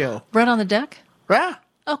studio. Right on the deck? Yeah.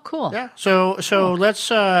 Oh, cool. Yeah. So cool.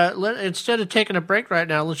 Let's instead of taking a break right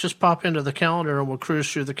now, let's just pop into the calendar and we'll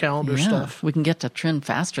cruise through the calendar stuff. We can get to Trinh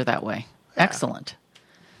faster that way. Yeah. Excellent.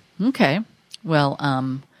 Okay. Well,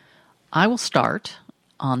 I will start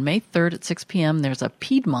on May 3rd at 6 p.m. There's a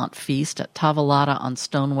Piedmont feast at Tavolata on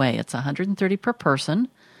Stone Way. It's $130 per person.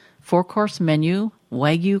 4-course menu: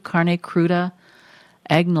 Wagyu carne cruda,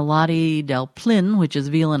 agnolotti del plin, which is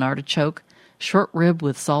veal and artichoke, short rib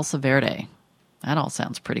with salsa verde. That all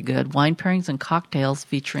sounds pretty good. Wine pairings and cocktails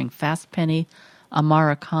featuring Fast Penny,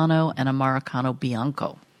 Americano, and Americano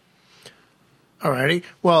Bianco. Alrighty.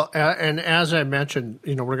 Well, and as I mentioned,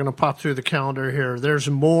 we're going to pop through the calendar here. There's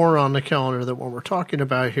more on the calendar than what we're talking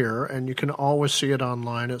about here, and you can always see it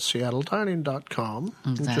online at seattledining.com.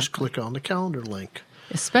 Exactly. And just click on the calendar link.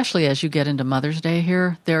 Especially as you get into Mother's Day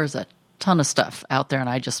here, there's a ton of stuff out there, and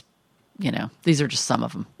I just, these are just some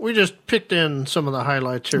of them. We just picked in some of the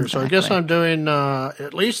highlights here. Exactly. So I guess I'm doing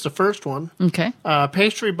at least the first one. Okay.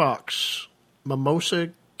 Pastry box, mimosa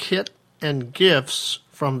kit and gifts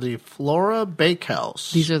from the Flora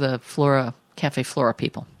Bakehouse. These are the Cafe Flora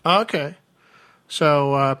people. Okay.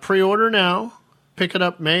 So pre-order now. Pick it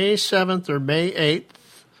up May 7th or May 8th.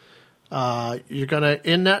 You're going to,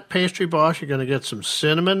 in that pastry box, you're going to get some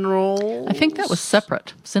cinnamon rolls. I think that was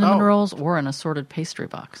separate. Cinnamon rolls or an assorted pastry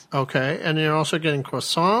box. Okay. And you're also getting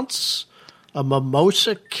croissants, a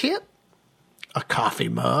mimosa kit, a coffee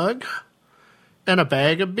mug, and a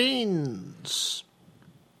bag of beans.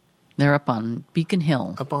 They're up on Beacon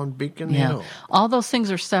Hill. Up on Beacon Hill. All those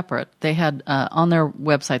things are separate. They had, on their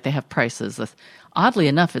website, they have prices. Oddly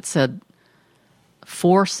enough, it said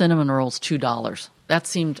 4 cinnamon rolls, $2. That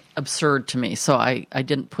seemed absurd to me, so I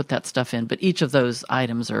didn't put that stuff in. But each of those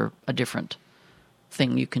items are a different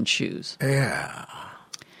thing you can choose. Yeah.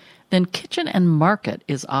 Then Kitchen and Market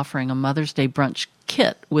is offering a Mother's Day brunch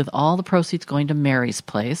kit with all the proceeds going to Mary's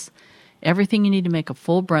Place. Everything you need to make a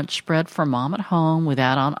full brunch spread for mom at home with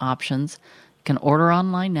add-on options. You can order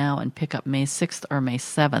online now and pick up May 6th or May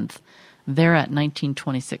 7th. They're at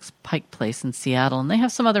 1926 Pike Place in Seattle. And they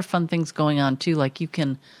have some other fun things going on, too, like you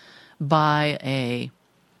can buy a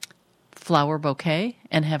flower bouquet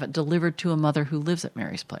and have it delivered to a mother who lives at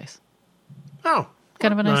Mary's Place. Oh,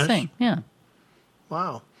 kind of a nice thing, yeah.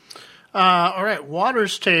 Wow. All right,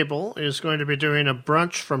 Waters Table is going to be doing a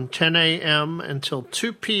brunch from 10 a.m. until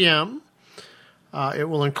 2 p.m. It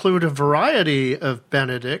will include a variety of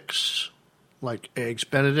Benedicts, like Eggs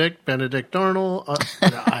Benedict, Benedict Arnold,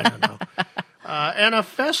 I don't know, and a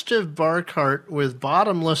festive bar cart with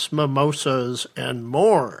bottomless mimosas and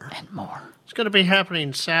more. And more. It's going to be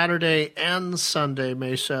happening Saturday and Sunday,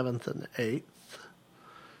 May 7th and 8th.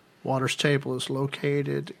 Waters Table is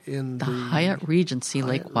located in the Hyatt Regency,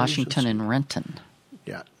 Lake Washington in Renton.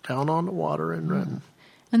 Yeah, down on the water in Renton.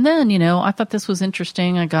 And then, I thought this was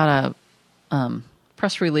interesting. I got a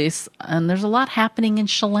press release, and there's a lot happening in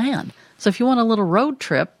Chelan. So if you want a little road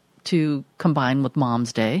trip to combine with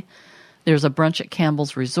Mom's Day, there's a brunch at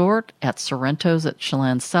Campbell's Resort, at Sorrento's at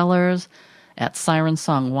Chelan Cellars, at Siren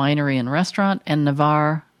Song Winery and Restaurant, and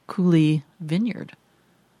Navarre Coulee Vineyard.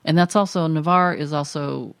 And that's also, Navarre is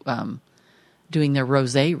also doing their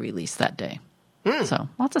rosé release that day. So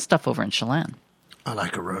lots of stuff over in Chelan. I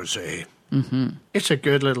like a rosé. Mm-hmm. It's a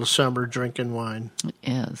good little summer drinking wine. It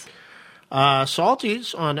is.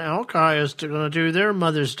 Salty's on Alki is going to do their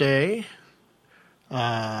Mother's Day.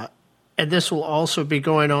 And this will also be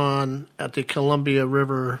going on at the Columbia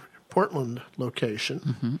River Portland location.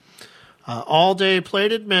 Mm-hmm. All-day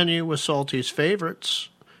plated menu with Salty's favorites.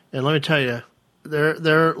 And let me tell you,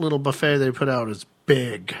 their little buffet they put out is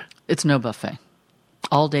big. It's no buffet.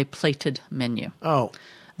 All-day plated menu. Oh.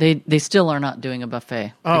 They still are not doing a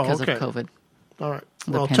buffet because of COVID. All right.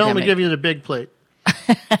 Well, tell them to give you the big plate.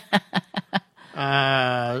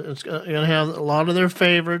 It's going to have a lot of their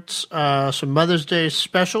favorites. Some Mother's Day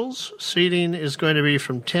specials. Seating is going to be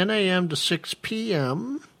from 10 a.m. to 6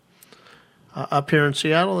 p.m. Up here in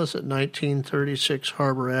Seattle, it's at 1936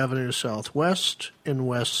 Harbor Avenue Southwest in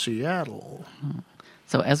West Seattle.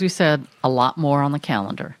 So as we said, a lot more on the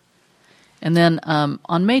calendar. And then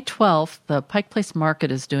on May 12th, the Pike Place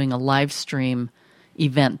Market is doing a live stream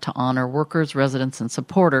event to honor workers, residents, and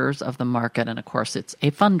supporters of the market. And, of course, it's a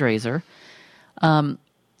fundraiser.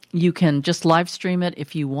 You can just live stream it.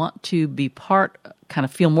 If you want to be kind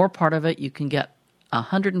of feel more part of it, you can get a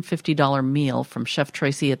 $150 meal from Chef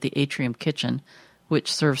Tracy at the Atrium Kitchen,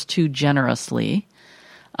 which serves 2 generously.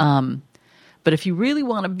 But if you really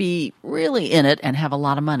want to be really in it and have a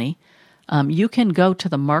lot of money, you can go to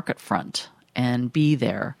the market front and be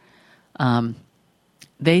there.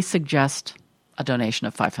 They suggest a donation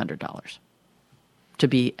of $500 to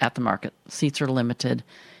be at the market. Seats are limited.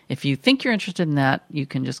 If you think you're interested in that, you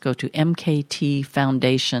can just go to MKT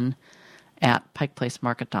Foundation at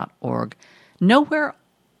pikeplacemarket.org. Nowhere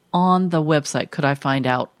on the website could I find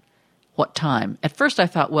out what time. At first I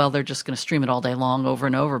thought, well, they're just going to stream it all day long over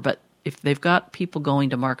and over, but if they've got people going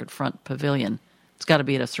to Market Front Pavilion, it's got to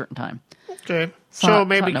be at a certain time. Okay. So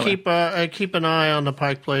maybe keep an eye on the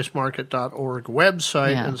pikeplacemarket.org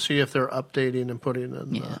website and see if they're updating and putting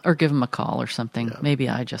in. Or give them a call or something. Yeah. Maybe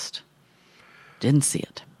I just didn't see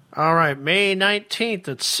it. All right. May 19th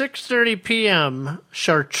at 6:30 p.m.,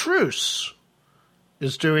 Chartreuse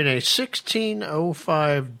is doing a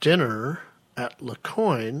 16:05 dinner at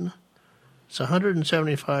LeCoin. It's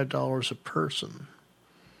 $175 a person.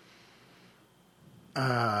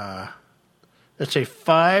 It's a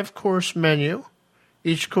 5-course menu.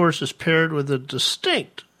 Each course is paired with a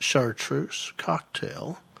distinct chartreuse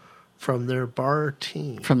cocktail from their bar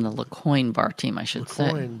team. From the LeCoin bar team, I should say.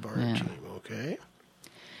 LeCoin bar team, okay.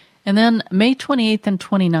 And then May 28th and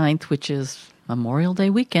 29th, which is Memorial Day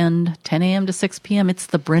weekend, 10 a.m. to 6 p.m., it's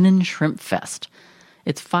the Brennan Shrimp Fest.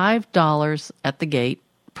 It's $5 at the gate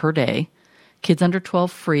per day. Kids under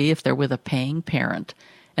 12 free if they're with a paying parent.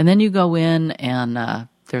 And then you go in and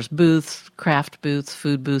there's booths, craft booths,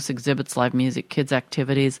 food booths, exhibits, live music, kids'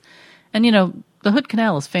 activities. And, the Hood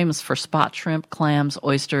Canal is famous for spot shrimp, clams,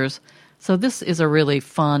 oysters. So this is a really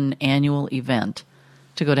fun annual event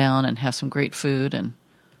to go down and have some great food and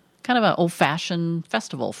kind of an old-fashioned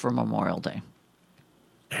festival for Memorial Day.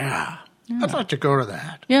 Yeah. I'd like to go to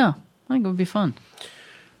that. Yeah, I think it would be fun.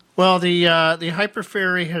 Well, the Hyper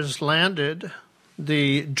Ferry has landed.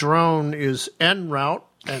 The drone is en route,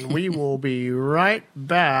 and we will be right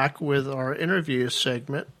back with our interview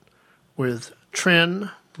segment with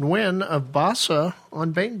Trinh Nguyen of Bassa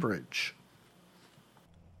on Bainbridge.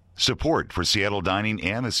 Support for Seattle Dining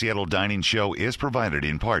and the Seattle Dining Show is provided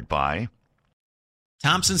in part by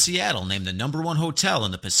Thompson Seattle, named the #1 hotel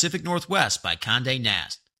in the Pacific Northwest by Condé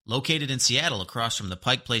Nast. Located in Seattle across from the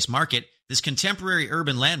Pike Place Market, this contemporary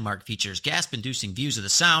urban landmark features gasp-inducing views of the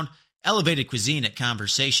Sound, elevated cuisine at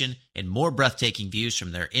Conversation, and more breathtaking views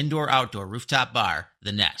from their indoor-outdoor rooftop bar,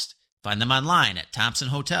 The Nest. Find them online at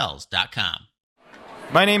thompsonhotels.com.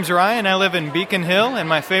 My name's Ryan. I live in Beacon Hill, and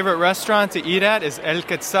my favorite restaurant to eat at is El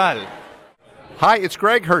Quetzal. Hi, it's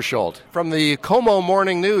Greg Hersholt from the Como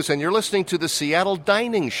Morning News, and you're listening to the Seattle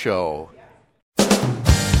Dining Show.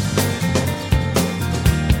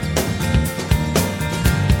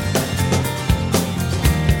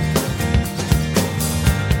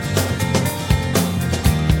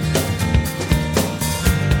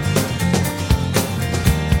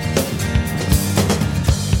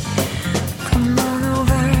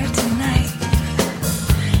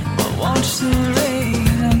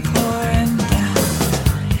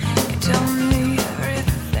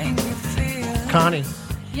 Connie.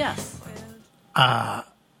 Yes.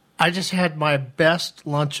 I just had my best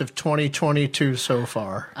lunch of 2022 so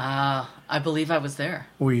far. I believe I was there.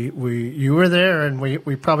 You were there, and we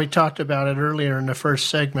probably talked about it earlier in the first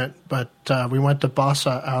segment, but we went to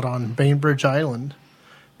Bassa out on Bainbridge Island.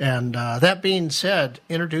 And that being said,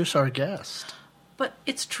 introduce our guest. But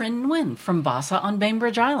it's Trinh Nguyen from Bassa on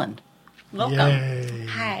Bainbridge Island. Welcome. Yay.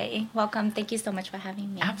 Hi. Welcome. Thank you so much for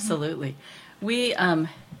having me. Absolutely. We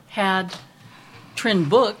had Trinh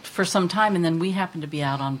booked for some time, and then we happened to be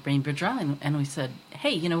out on Bainbridge Island, and we said,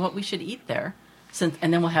 hey, you know what, we should eat there.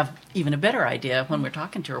 And then we'll have even a better idea when we're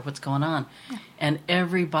talking to her what's going on. Yeah. And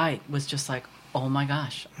every bite was just like, oh my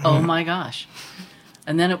gosh, oh my gosh.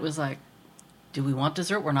 And then it was like, do we want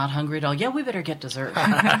dessert? We're not hungry at all. Yeah, we better get dessert.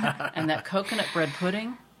 And that coconut bread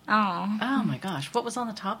pudding. Oh my gosh. What was on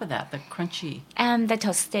the top of that? The crunchy? The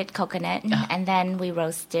toasted coconut. And then we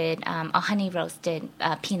roasted, honey roasted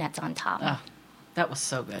peanuts on top. That was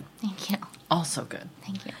so good. Thank you. Also good.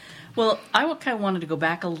 Thank you. Well, I kind of wanted to go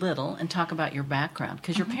back a little and talk about your background,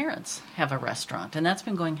 because your parents have a restaurant, and that's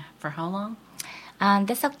been going for how long?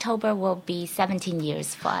 This October will be 17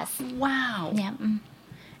 years for us. Wow. Yeah.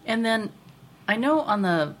 And then I know on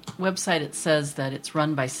the website it says that it's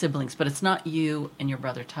run by siblings, but it's not you and your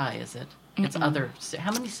brother Ty, is it? It's other.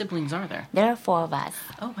 How many siblings are there? There are 4 of us.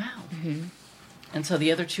 Oh, wow. And so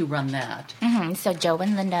the other 2 run that. So Joe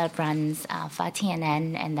and Linda runs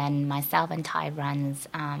TNN, and then myself and Ty runs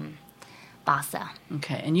Basa.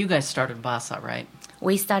 Okay, and you guys started Basa, right?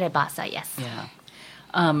 We started Basa, yes.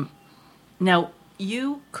 Yeah. Now,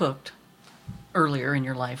 you cooked earlier in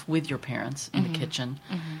your life with your parents in the kitchen.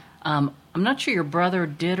 I'm not sure your brother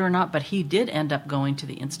did or not, but he did end up going to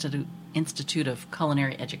the Institute of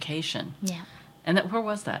Culinary Education. Yeah. And where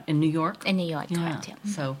was that? In New York? In New York, correct, yeah.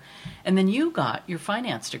 So, and then you got your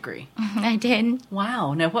finance degree. I did.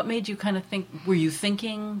 Wow. Now, what made you kind of think, were you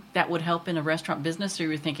thinking that would help in a restaurant business, or you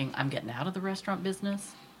were thinking, I'm getting out of the restaurant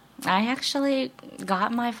business? I actually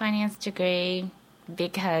got my finance degree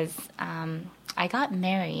because I got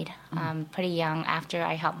married pretty young after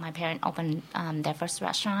I helped my parents open their first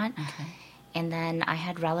restaurant. Okay. And then I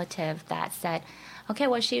had relatives that said, okay,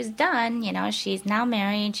 well, she's done. She's now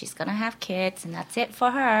married. She's going to have kids, and that's it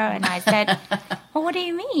for her. And I said, well, what do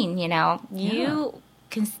you mean? You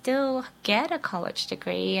can still get a college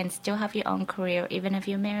degree and still have your own career, even if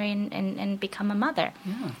you're married and become a mother.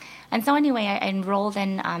 Yeah. And so anyway, I enrolled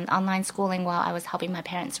in online schooling while I was helping my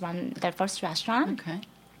parents run their first restaurant. Okay.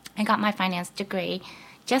 I got my finance degree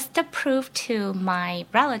just to prove to my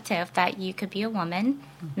relative that you could be a woman,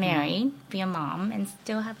 married, be a mom, and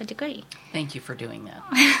still have a degree. Thank you for doing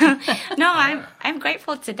that. No, I'm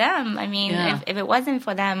grateful to them. I mean, if it wasn't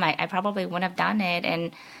for them, I probably wouldn't have done it.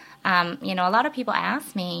 And, a lot of people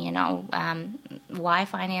ask me, why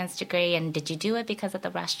finance degree, and did you do it because of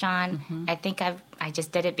the restaurant? I think I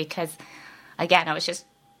just did it because, again, I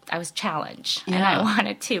was challenged, and I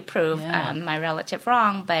wanted to prove my relative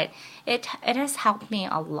wrong, but it has helped me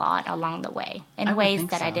a lot along the way in ways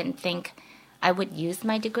that I didn't think I would use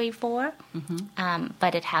my degree for,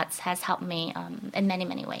 but it has helped me in many,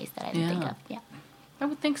 many ways that I didn't think of. Yeah, I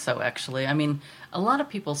would think so, actually. I mean, a lot of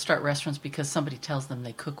people start restaurants because somebody tells them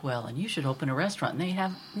they cook well, and you should open a restaurant, and they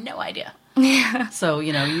have no idea. So,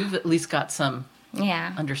 you've at least got some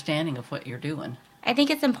understanding of what you're doing. I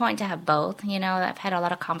think it's important to have both. I've had a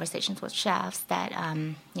lot of conversations with chefs that,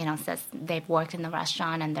 says they've worked in the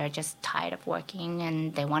restaurant and they're just tired of working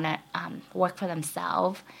and they want to work for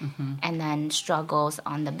themselves, and then struggles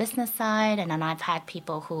on the business side. And then I've had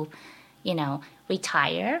people who,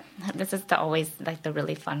 retire. This is always the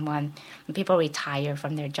really fun one. When people retire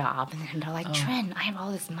from their job and they're like, Trinh, I have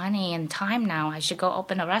all this money and time now. I should go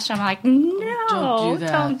open a restaurant. I'm like, no,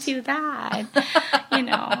 don't do that.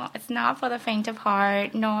 It's not for the faint of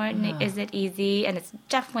heart, nor is it easy. And it's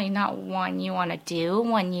definitely not one you want to do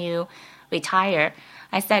when you retire.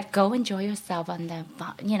 I said, go enjoy yourself in the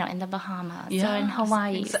Bahamas or in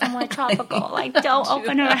Hawaii, somewhere tropical. Don't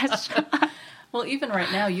open a restaurant. Well, even right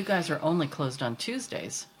now, you guys are only closed on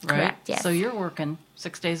Tuesdays, right? Correct, yes. So you're working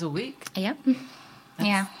 6 days a week? Yep.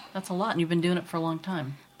 That's a lot, and you've been doing it for a long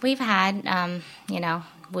time. We've had,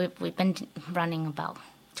 we've been running about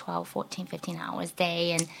 12, 14, 15 hours a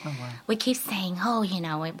day, and we keep saying, we're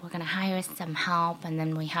going to hire some help, and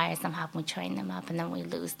then we hire some help, and we train them up, and then we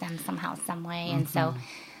lose them somehow, some way. And so,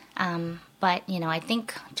 but, I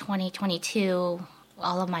think 2022,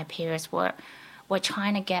 all of my peers were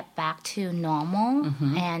trying to get back to normal,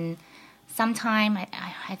 and sometimes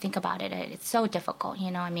I think about it, it's so difficult,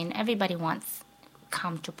 everybody wants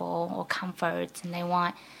comfortable or comforts, and they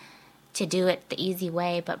want to do it the easy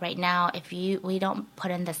way, but right now, if we don't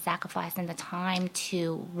put in the sacrifice and the time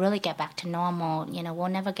to really get back to normal, we'll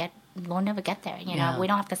never get there. We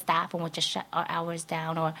don't have the staff, and we'll just shut our hours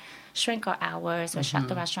down or shrink our hours or shut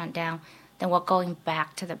the restaurant down. Then we're going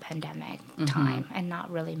back to the pandemic time and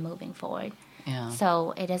not really moving forward. Yeah.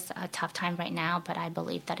 So it is a tough time right now, but I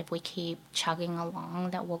believe that if we keep chugging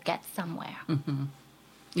along, that we'll get somewhere.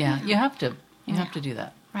 Yeah, you have to. You have to do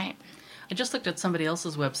that. Right. I just looked at somebody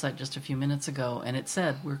else's website just a few minutes ago, and it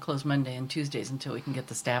said we're closed Monday and Tuesdays until we can get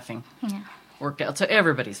the staffing worked out. So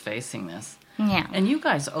everybody's facing this. Yeah. And you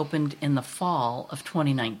guys opened in the fall of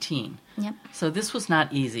 2019. Yep. So this was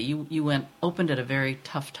not easy. You opened at a very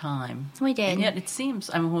tough time. We did. And yet it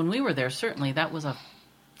seems, when we were there, certainly that was a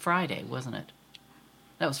Friday, wasn't it?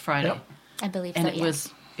 That was Friday. Yep. I believe and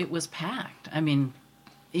so, it was packed.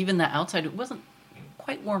 Even the outside, it wasn't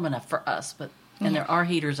quite warm enough for us, but and there are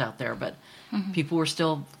heaters out there, but people were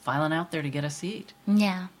still filing out there to get a seat.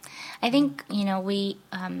 Yeah. I think, we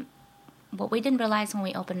what we didn't realize when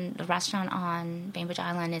we opened the restaurant on Bainbridge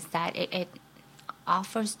Island is that it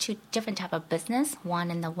offers 2 different type of business, one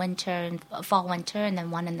in the fall winter, and then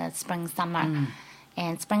one in the spring summer.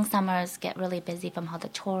 And spring summers get really busy from all the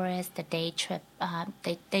tourists, the day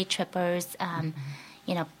trippers,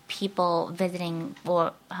 people visiting,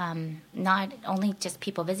 or not only just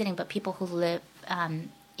people visiting, but people who live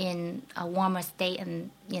in a warmer state and,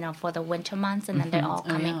 for the winter months, and then they're all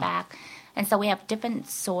coming back. And so we have different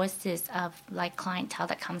sources of clientele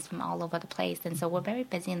that comes from all over the place. And so we're very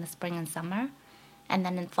busy in the spring and summer. And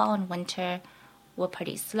then in fall and winter, we're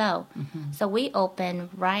pretty slow. So we open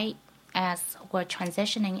right as we're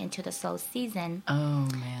transitioning into the slow season. Oh,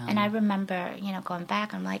 man. And I remember, going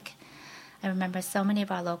back, I remember so many of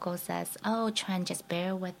our locals says, "Oh, Trinh, just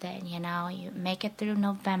bear with it. You make it through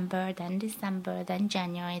November, then December, then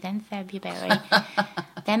January, then February,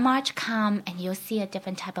 then March come, and you'll see a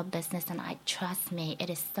different type of business." And trust me, it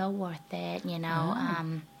is so worth it.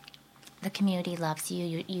 The community loves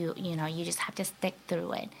you. You just have to stick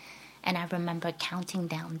through it. And I remember counting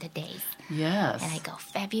down the days. Yes. And I go,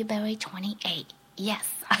 February 28th. Yes,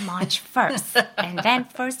 March 1st. And then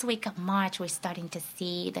first week of March, we're starting to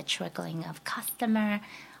see the trickling of customer.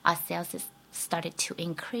 Our sales has started to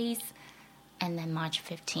increase. And then March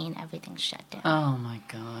 15, everything shut down. Oh, my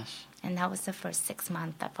gosh. And that was the first 6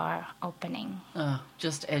 months of our opening.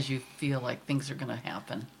 Just as you feel like things are going to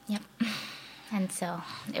happen. Yep. And so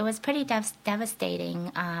it was pretty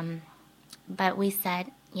devastating. But we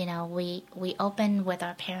said, we opened with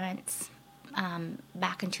our parents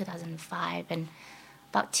back in 2005, and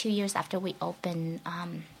about 2 years after we opened,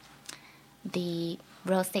 the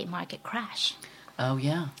real estate market crashed. Oh,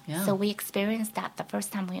 yeah. So we experienced that the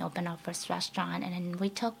first time we opened our first restaurant, and then we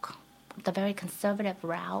took the very conservative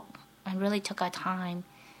route and really took our time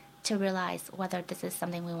to realize whether this is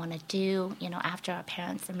something we want to do, after our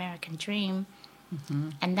parents' American dream.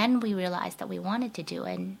 And then we realized that we wanted to do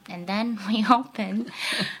it, and then we opened,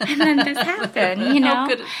 and then this happened, How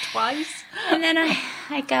could it twice? And then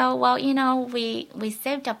I go, well, we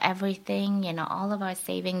saved up everything, all of our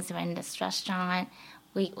savings were in this restaurant.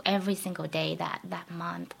 Every single day that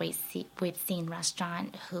month, we've seen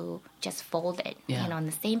restaurant who just folded, in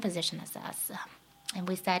the same position as us. And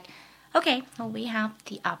we said, okay, well, we have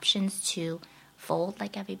the options to fold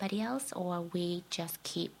like everybody else, or we just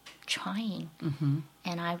keep trying.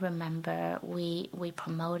 And I remember we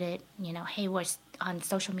promoted, hey, we're on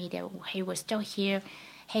social media, hey, we're still here,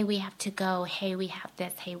 hey, we have to go, hey, we have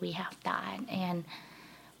this, hey, we have that. And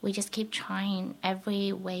we just keep trying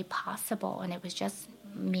every way possible. And it was just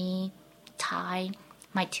me, Ty,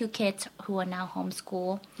 my 2 kids who are now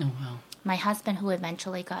homeschooled, my husband who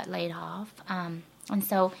eventually got laid off. And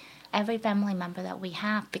so every family member that we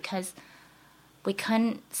have, because we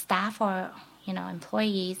couldn't staff our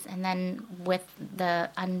employees, and then with the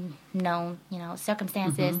unknown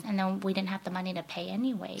circumstances, and then we didn't have the money to pay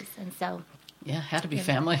anyways. And so it had to be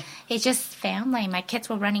family. It's just family. My kids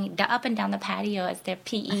were running up and down the patio as their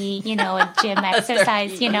PE, and gym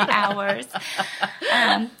exercise, hours.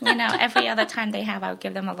 Every other time they have, I would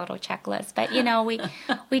give them a little checklist. But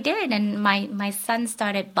we did, and my son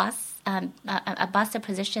started a busser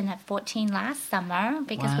position at 14 last summer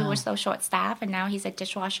because we were so short staffed, and now he's a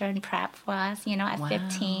dishwasher and prep for us, at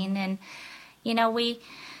 15. And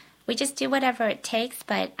we just do whatever it takes,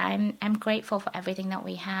 but I'm grateful for everything that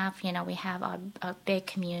we have. We have our big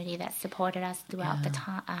community that supported us throughout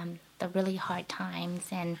the really hard times,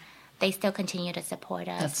 and they still continue to support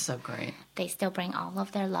us. That's so great. They still bring all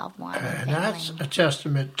of their loved ones. And that's a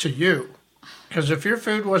testament to you. Because if your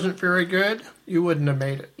food wasn't very good, you wouldn't have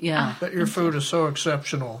made it. Yeah. But your food is so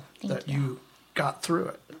exceptional that you got through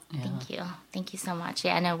it. Yeah. Thank you so much.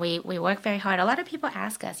 Yeah, no, we work very hard. A lot of people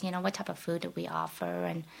ask us, what type of food do we offer?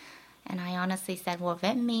 And I honestly said, we're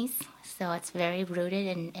Vietnamese, so it's very rooted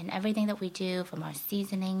in everything that we do, from our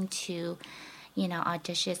seasoning to, our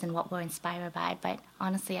dishes and what we're inspired by. But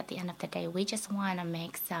honestly, at the end of the day, we just want to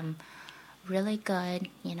make some really good,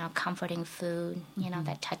 comforting food,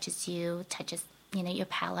 that touches your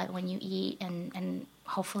palate when you eat, and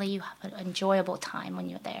hopefully you have an enjoyable time when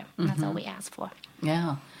you're there. And that's all we ask for.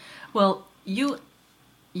 Yeah. Well, you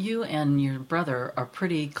and your brother are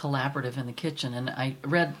pretty collaborative in the kitchen, and I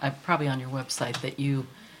read probably on your website that you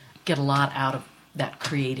get a lot out of that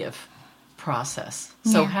creative process.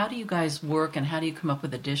 So how do you guys work, and how do you come up with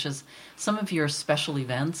the dishes? Some of your special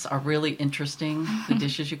events are really interesting, the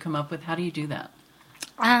dishes you come up with. How do you do that?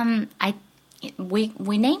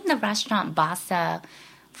 We named the restaurant Basa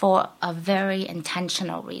for a very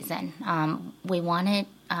intentional reason. We wanted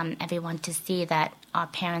everyone to see that our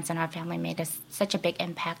parents and our family made such a big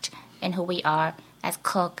impact in who we are as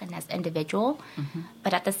cook and as individual.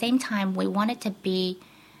 But at the same time, we wanted to be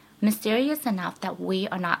mysterious enough that we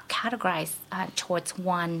are not categorized towards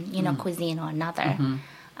one, cuisine or another.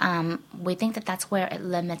 We think that that's where it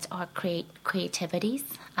limits our creativities.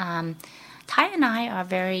 Ty and I are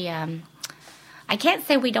very, I can't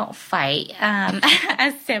say we don't fight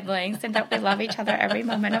as siblings and that we love each other every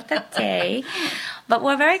moment of the day. But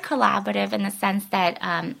we're very collaborative in the sense that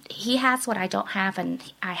he has what I don't have and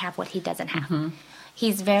I have what he doesn't have. Mm-hmm.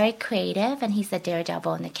 He's very creative and he's a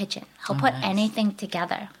daredevil in the kitchen. He'll put anything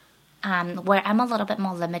together. Where I'm a little bit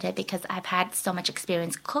more limited because I've had so much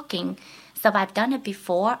experience cooking. So if I've done it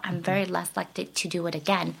before, I'm very less likely to do it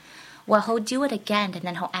again. Well, he'll do it again, and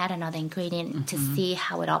then he'll add another ingredient to see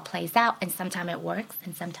how it all plays out. And sometimes it works,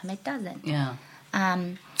 and sometimes it doesn't. Yeah.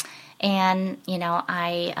 And, you know,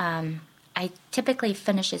 I typically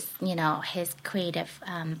finish his, you know, his creative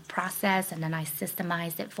process, and then I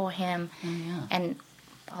systemize it for him. And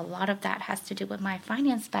a lot of that has to do with my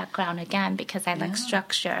finance background, again, because I like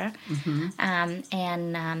structure. And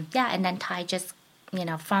then Ty just, you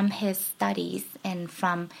know, from his studies and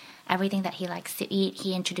from everything that he likes to eat,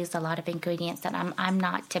 he introduced a lot of ingredients that I'm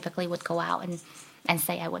not typically would go out and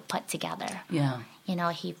say I would put together. Yeah. You know,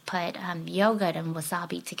 he put yogurt and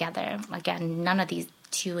wasabi together. Again, none of these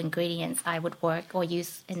two ingredients I would work or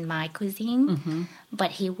use in my cuisine,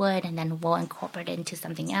 but he would, and then we'll incorporate it into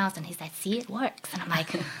something else. And he's like, see, it works. And I'm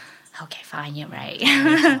like, okay, fine, you're right.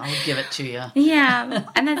 I'll give it to you. Yeah.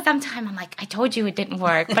 And then sometime I'm like, I told you it didn't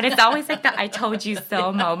work. But it's always like the I told you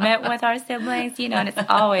so moment with our siblings, you know, and it's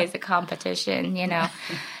always a competition, you know.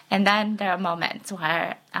 And then there are moments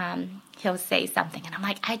where he'll say something and I'm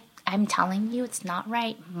like, I'm telling you it's not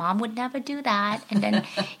right. Mom would never do that. And then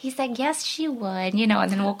he's like, yes, she would, you know, and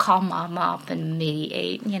then we'll call Mom up and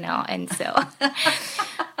mediate, you know, and so.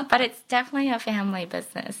 But it's definitely a family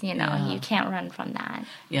business, you know. Yeah. You can't run from that.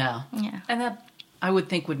 Yeah. Yeah. And that, I would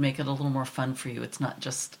think, would make it a little more fun for you. It's not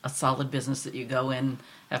just a solid business that you go in,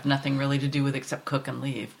 have nothing really to do with except cook and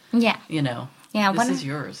leave. Yeah. You know. Yeah. This is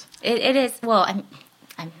yours. It is. Well, I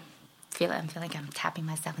feel like I'm tapping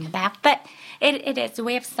myself in the back, but it is.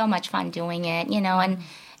 We have so much fun doing it, you know,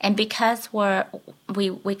 and because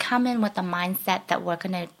we come in with the mindset that we're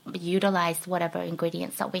going to utilize whatever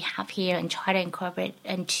ingredients that we have here and try to incorporate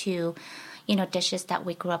into, you know, dishes that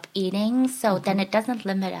we grew up eating. So then it doesn't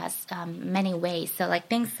limit us many ways. So like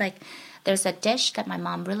things like there's a dish that my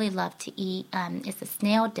mom really loved to eat. It's a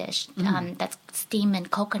snail dish that's steamed in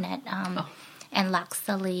coconut and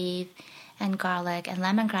laksa leaf and garlic and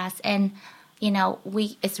lemongrass. And, you know,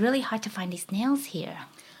 it's really hard to find these snails here.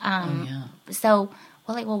 So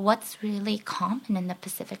we're like, well, what's really common in the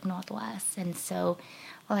Pacific Northwest? And so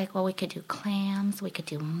we're like, well, we could do clams, we could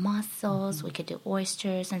do mussels, we could do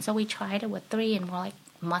oysters. And so we tried it with 3, and we're like,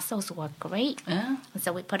 mussels work great. Yeah. And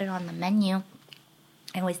so we put it on the menu,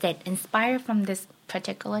 and we said, inspired from this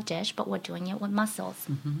particular dish, but we're doing it with mussels.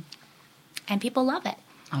 And people love it.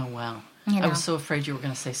 Oh, wow. You know? I was so afraid you were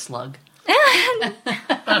going to say slug.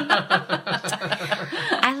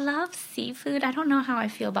 I love seafood. I don't know how I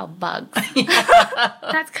feel about bugs.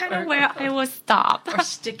 That's kind of where I will stop. Or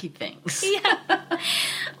sticky things. Yeah.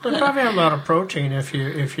 They probably have a lot of protein if you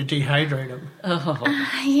dehydrate them.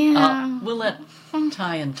 Yeah. We'll let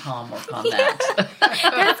Ty and Tom work on that.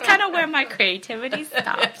 That's kind of where my creativity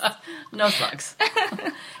stops. No slugs.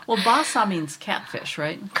 Well, basa means catfish,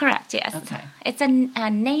 right? Correct, yes. Okay. It's a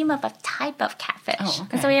name of a type of catfish. Oh, okay.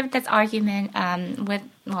 And so we have this argument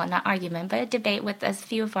not argument, but a debate with a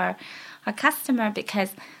few of our customer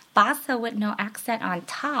because basa with no accent on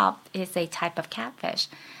top is a type of catfish.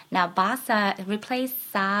 Now, basa, replace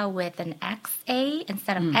sa with an XA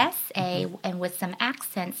instead of SA, and with some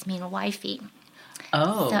accents mean wifey.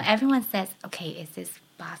 Oh. So everyone says, okay, is this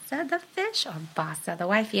basa the fish or basa the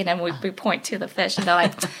wifey? And then we point to the fish, and they're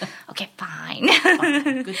like, okay, fine.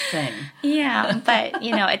 Good thing. Yeah, but,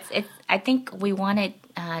 you know, it's. I think we wanted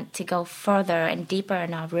to go further and deeper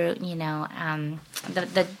in our root, you know.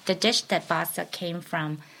 The dish that basa came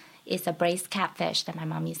from is a braised catfish that my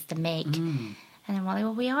mom used to make. And then we're like,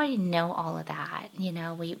 well, we already know all of that, you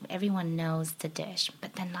know. Everyone knows the dish,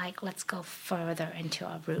 but then like, let's go further into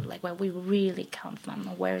our root, like where we really come from.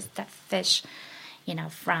 Where's that fish, you know,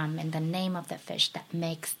 from, and the name of the fish that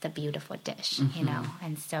makes the beautiful dish, you know.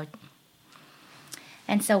 And so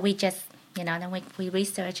we just, you know, then we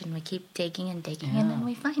research and we keep digging and digging, and then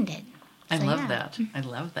we find it. I love that. I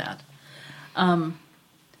love that.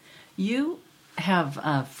 You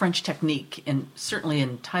have French technique, certainly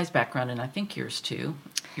in Ty's background, and I think yours too,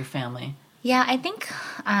 your family. Yeah, I think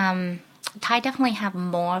Ty definitely have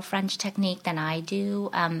more French technique than I do,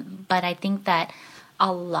 but I think that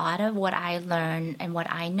a lot of what I learned and what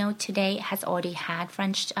I know today has already had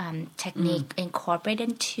French technique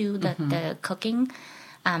incorporated into the cooking,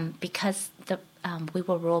 because we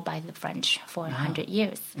were ruled by the French for 100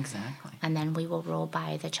 years. Exactly. And then we were ruled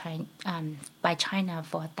by by China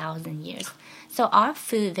for 1,000 years. So our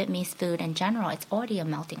food, Vietnamese food in general, it's already a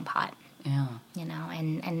melting pot. Yeah. You know,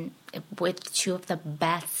 and with two of the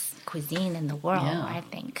best cuisine in the world, I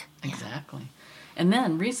think. Exactly. And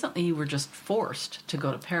then recently you were just forced to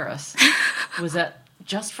go to Paris. Was that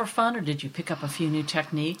just for fun, or did you pick up a few new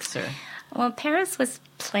techniques? Or Well, Paris was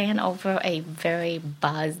planned over a very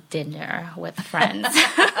buzzed dinner with friends.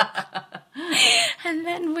 And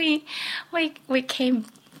then we came,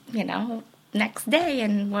 you know, next day,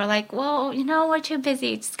 and we're like, well, you know, we're too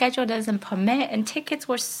busy. Schedule doesn't permit, and tickets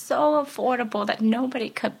were so affordable that nobody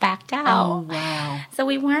could back out. Oh, wow. So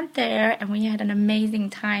we went there, and we had an amazing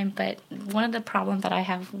time. But one of the problems that I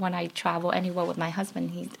have when I travel anywhere with my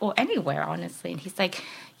husband, or anywhere, honestly, and he's like,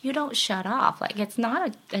 you don't shut off. Like, it's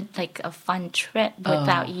not a fun trip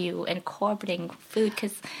without you incorporating food,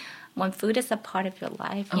 because when food is a part of your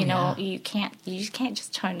life, you know, you just can't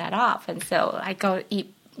just turn that off. And so I go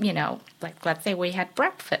eat, you know, like, let's say we had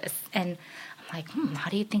breakfast, and I'm like, how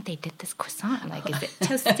do you think they did this croissant? Like, is it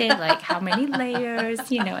toasted? Like, how many layers?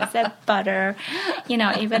 You know, is it butter? You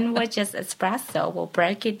know, even with just espresso, we'll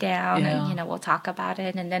break it down and, you know, we'll talk about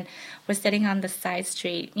it. And then we're sitting on the side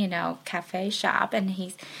street, you know, cafe shop, and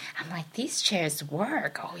I'm like, these chairs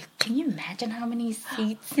work. Oh, can you imagine how many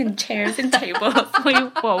seats and chairs and tables we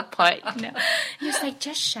will put, you know? And it's like,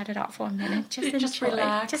 just shut it off for a minute. Just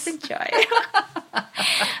relax. Just enjoy.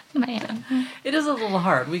 Man. It is a little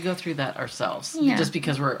hard. We go through that ourselves just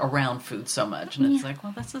because we're around food so much. And it's like,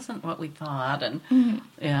 well, this isn't what we thought. And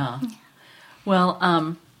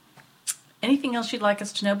Well, anything else you'd like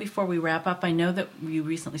us to know before we wrap up? I know that you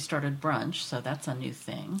recently started brunch, so that's a new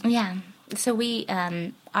thing. Yeah. So we,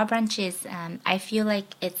 our brunch is, I feel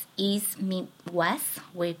like it's East meet West.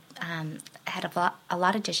 We've had a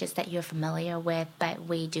lot of dishes that you're familiar with, but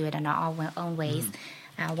we do it in our own ways.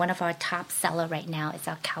 One of our top seller right now is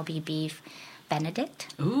our Kalbi beef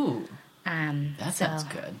Benedict. Ooh, that sounds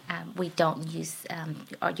good. We don't use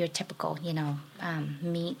your typical, you know,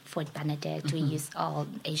 meat for Benedict. We use all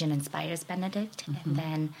Asian-inspired Benedict. And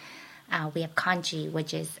then we have congee,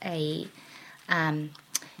 which is a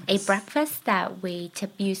breakfast that we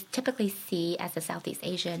typically see as a Southeast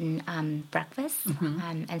Asian breakfast.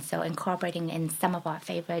 And so incorporating in some of our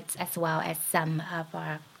favorites as well as some of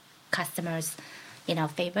our customers' you know,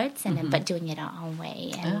 favorites, and then but doing it our own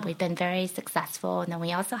way. And we've been very successful. And then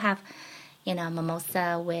we also have, you know,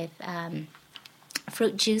 mimosa with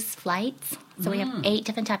fruit juice flights. So we have 8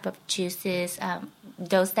 different type of juices.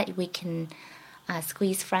 Those that we can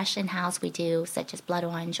squeeze fresh in-house, we do, such as blood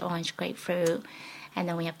orange, grapefruit. And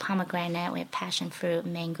then we have pomegranate, we have passion fruit,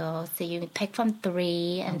 mango. So you pick from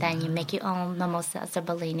 3, and then you make your own mimosas or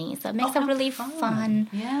Bellini. So it makes a really fun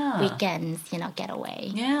weekends, you know,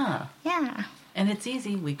 getaway. Yeah. Yeah. And it's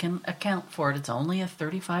easy. We can account for it. It's only a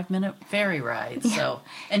 35-minute ferry ride. So,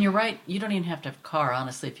 and you're right. You don't even have to have a car,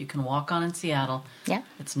 honestly. If you can walk on in Seattle,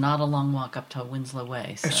 it's not a long walk up to Winslow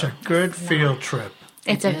Way. So. It's a good field trip.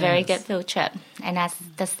 It's a very good field trip. And as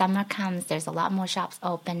the summer comes, there's a lot more shops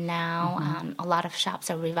open now. A lot of shops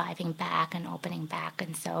are reviving back and opening back.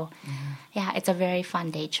 And so, it's a very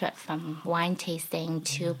fun day trip, from wine tasting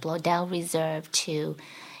to Bloedel Reserve to,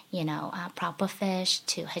 you know, Proper Fish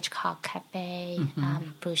to Hitchcock Cafe,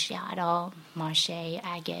 Bruciato, Marche,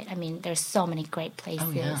 Agate. I mean, there's so many great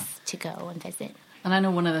places to go and visit. And I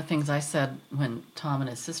know one of the things I said when Tom and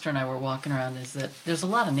his sister and I were walking around is that there's a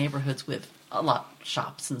lot of neighborhoods with a lot of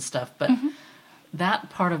shops and stuff, but that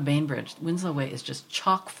part of Bainbridge, Winslow Way, is just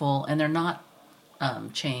chock full, and they're not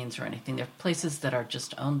chains or anything. They're places that are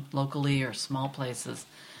just owned locally or small places.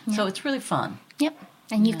 So it's really fun. Yep.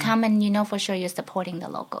 And you come and you know for sure you're supporting the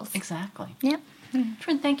locals. Exactly. Yep.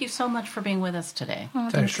 Trinh, thank you so much for being with us today.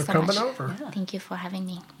 Thanks for coming over. Yeah. Thank you for having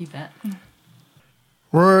me. You bet.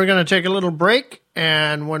 We're going to take a little break,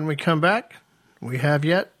 and when we come back, we have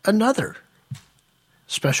yet another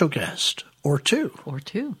special guest, or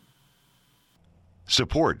two.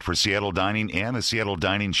 Support for Seattle Dining and the Seattle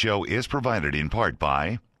Dining Show is provided in part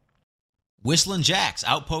by Whistling Jack's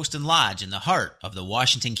Outpost and Lodge in the heart of the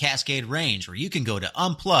Washington Cascade Range, where you can go to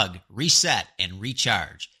unplug, reset, and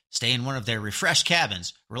recharge. Stay in one of their refreshed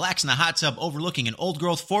cabins, relax in a hot tub overlooking an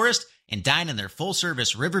old-growth forest, and dine in their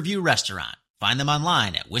full-service Riverview restaurant. Find them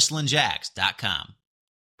online at whistlingjacks.com.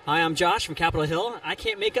 Hi, I'm Josh from Capitol Hill. I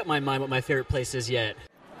can't make up my mind what my favorite place is yet.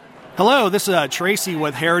 Hello, this is Tracy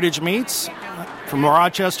with Heritage Meats from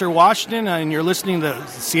Rochester, Washington, and you're listening to the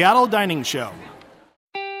Seattle Dining Show.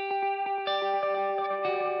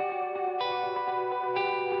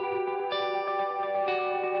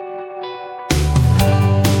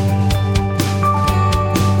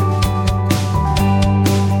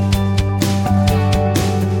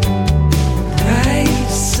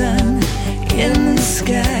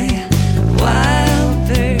 sky. Wild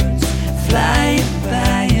birds flying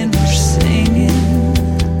by and we're singing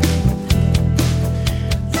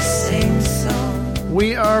the same song.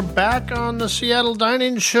 We are back on the Seattle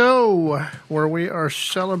Dining Show, where we are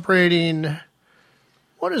celebrating,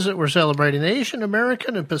 what is it we're celebrating? Asian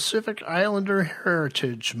American and Pacific Islander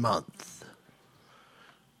Heritage Month.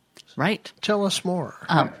 Right. Tell us more.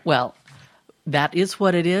 Well, that is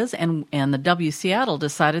what it is, and the W Seattle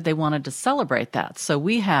decided they wanted to celebrate that. So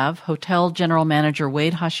we have Hotel General Manager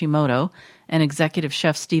Wade Hashimoto and Executive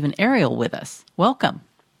Chef Stephen Ariel with us. Welcome.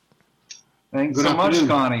 Thanks so much,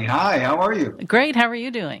 Connie. Hi, how are you? Great. How are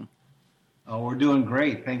you doing? Oh, we're doing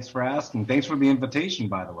great. Thanks for asking. Thanks for the invitation,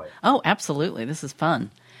 by the way. Oh, absolutely. This is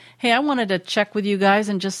fun. Hey, I wanted to check with you guys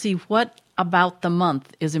and just see what about the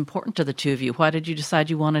month is important to the two of you. Why did you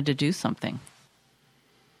decide you wanted to do something?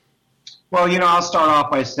 Well, I'll start off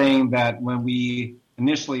by saying that when we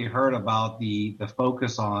initially heard about the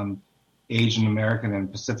focus on Asian American and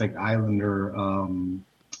Pacific Islander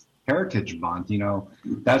Heritage Month,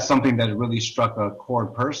 that's something that really struck a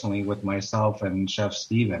chord personally with myself and Chef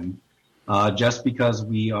Stephen, just because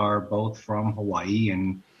we are both from Hawaii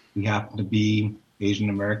and we happen to be Asian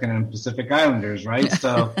American and Pacific Islanders, right?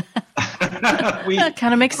 So that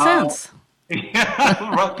kind of makes sense.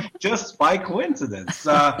 Yeah, just by coincidence.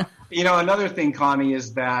 Another thing, Connie,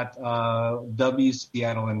 is that W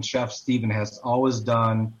Seattle and Chef Stephen has always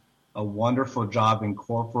done a wonderful job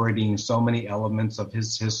incorporating so many elements of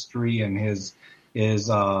his history and his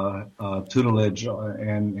tutelage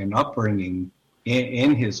and upbringing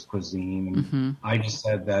in his cuisine. And I just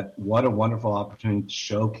said that what a wonderful opportunity to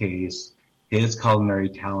showcase his culinary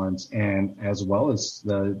talents, and as well as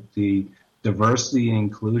the diversity and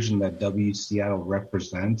inclusion that W Seattle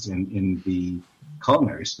represents in the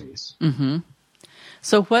culinary space. Mm-hmm.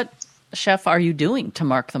 So what, Chef, are you doing to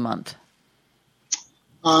mark the month?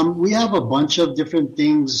 We have a bunch of different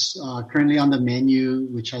things currently on the menu,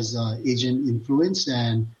 which has Asian influence.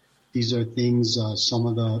 And these are things, some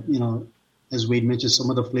of the, as Wade mentioned, some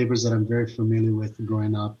of the flavors that I'm very familiar with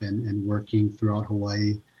growing up and working throughout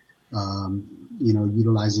Hawaii.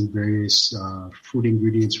 Utilizing various food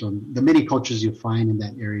ingredients from the many cultures you find in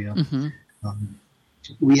that area.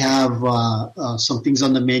 We have some things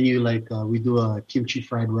on the menu, like we do a kimchi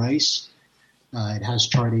fried rice. It has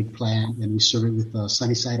charred eggplant, and we serve it with a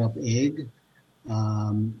sunny side up egg.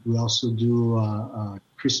 We also do a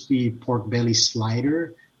crispy pork belly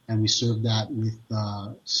slider, and we serve that with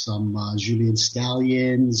some Julian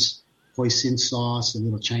scallions, hoisin sauce, a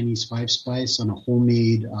little Chinese 5-spice on a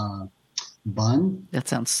homemade bun. That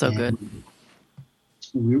sounds so good.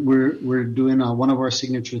 We're doing one of our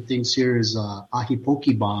signature things here is ahi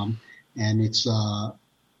poke bomb, and it's ahi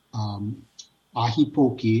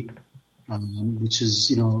poke, which is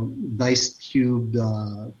diced cubed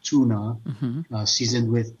tuna,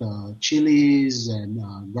 seasoned with chilies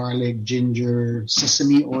and garlic, ginger,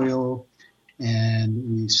 sesame oil, and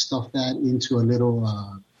we stuff that into a little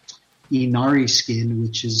inari skin,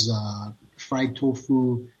 which is fried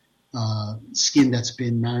tofu skin that's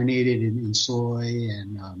been marinated in soy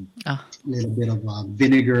and a little bit of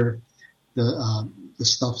vinegar. The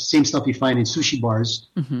same stuff you find in sushi bars,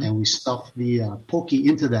 and we stuff the poke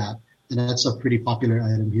into that, and that's a pretty popular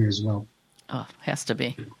item here as well. Oh, has to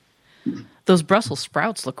be. Those Brussels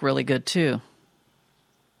sprouts look really good too.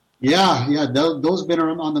 Yeah, those been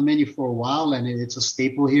on the menu for a while, and it's a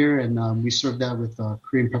staple here. And we serve that with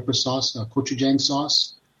Korean pepper sauce, gochujang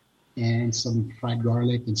sauce, and some fried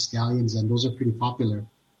garlic and scallions, and those are pretty popular.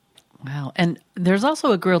 Wow! And there's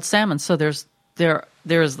also a grilled salmon, so there's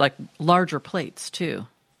like larger plates too.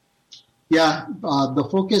 Yeah, the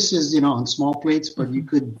focus is on small plates, but you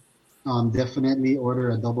could definitely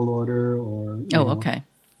order a double order or okay,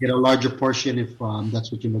 get a larger portion if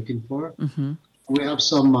that's what you're looking for. We have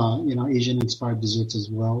some Asian-inspired desserts as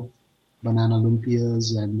well, banana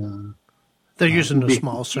lumpias, and they're using the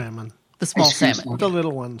small salmon. The small salmon. The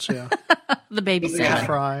little ones, yeah. The baby salmon.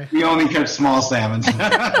 Fry. We only catch small salmon.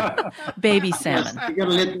 Baby salmon. You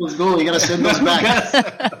gotta let those go. You gotta send those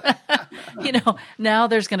back. Now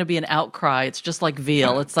there's going to be an outcry. It's just like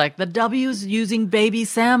veal. It's like the W's using baby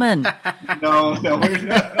salmon. No, we're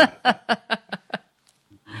not.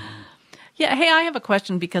 Yeah, hey, I have a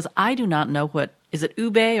question because I do not know is it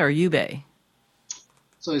ube or ube?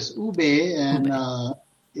 So it's ube, and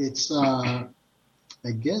it's,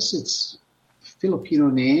 I guess it's Filipino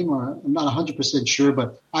name, or I'm not 100% sure,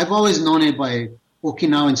 but I've always known it by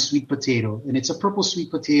Okinawan sweet potato, and it's a purple sweet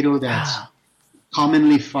potato that's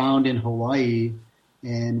commonly found in Hawaii,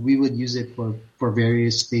 and we would use it for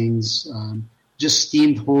various things. Just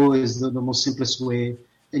steamed whole is the most simplest way.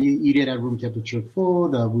 and you eat it at room temperature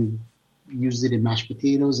food. We used it in mashed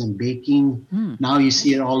potatoes and baking. Now you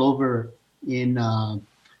see it all over in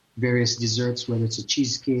various desserts, whether it's a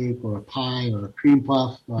cheesecake or a pie or a cream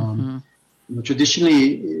puff.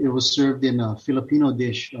 Traditionally, it was served in a Filipino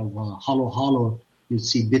dish of halo-halo. You'd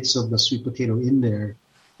see bits of the sweet potato in there,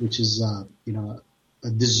 which is a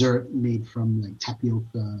dessert made from like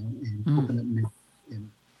tapioca and coconut milk and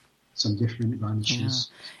some different garnishes.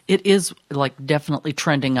 Yeah. It is like definitely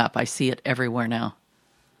trending up. I see it everywhere now.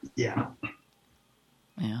 Yeah.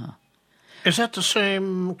 Yeah. Is that the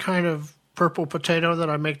same kind of purple potato that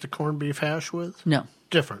I make the corned beef hash with? No.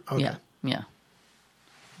 Different. Okay. Yeah.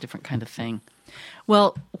 Different kind of thing.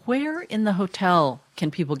 Well, where in the hotel can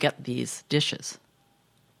people get these dishes?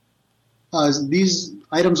 These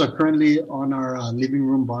items are currently on our living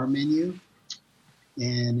room bar menu,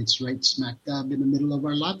 and it's right smack dab in the middle of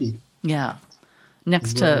our lobby. Yeah.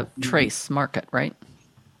 Next to Trace Market, right?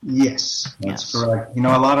 Yes. That's correct. A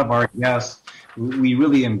lot of our guests, we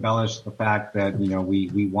really embellish the fact that,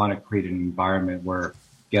 we want to create an environment where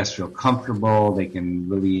guests feel comfortable. They can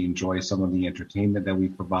really enjoy some of the entertainment that we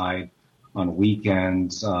provide on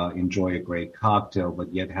weekends, enjoy a great cocktail,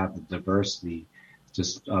 but yet have the diversity.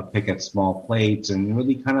 Just pick at small plates and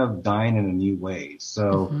really kind of dine in a new way.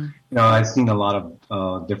 So, I've seen a lot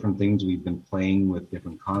of different things. We've been playing with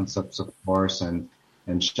different concepts, of course, and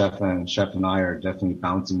Chef and I are definitely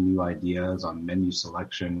bouncing new ideas on menu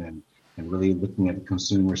selection and really looking at the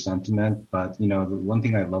consumer sentiment. But, the one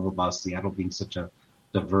thing I love about Seattle being such a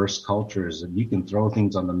diverse culture is that you can throw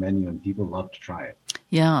things on the menu and people love to try it.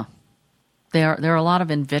 Yeah. There are a lot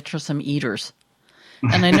of adventuresome eaters.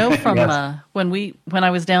 And I know from when I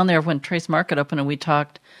was down there when Trace Market opened and we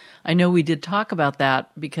talked, I know we did talk about that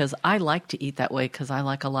because I like to eat that way because I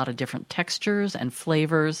like a lot of different textures and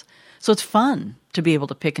flavors. So it's fun to be able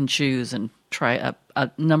to pick and choose and try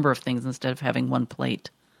a number of things instead of having one plate.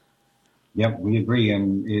 Yep, we agree,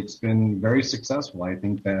 and it's been very successful. I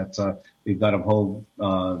think that we've got a whole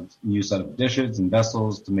new set of dishes and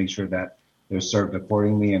vessels to make sure that they're served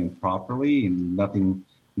accordingly and properly, and nothing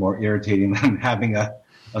more irritating than having a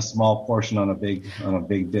small portion on a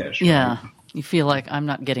big dish. Yeah, right? You feel like I'm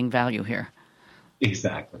not getting value here.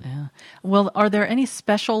 Exactly. Yeah. Well, are there any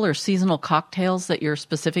special or seasonal cocktails that you're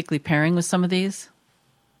specifically pairing with some of these?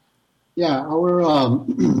 Yeah, our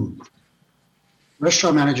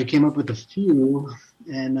restaurant manager came up with a few,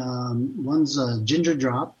 and one's a ginger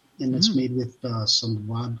drop, and it's made with some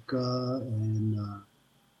vodka and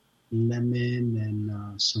lemon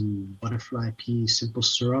and some butterfly pea simple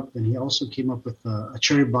syrup. And he also came up with a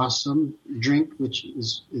cherry blossom drink, which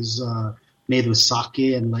is made with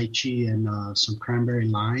sake and lychee and some cranberry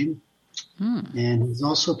lime. And he's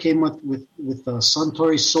also came up with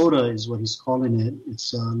Suntory soda is what he's calling it.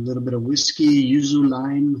 It's a little bit of whiskey, yuzu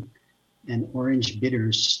lime, and orange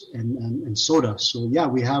bitters and soda. So yeah,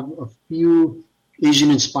 we have a few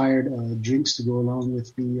Asian-inspired drinks to go along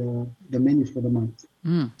with the menu for the month.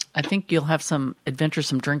 I think you'll have some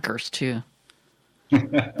adventuresome drinkers too.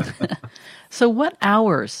 So what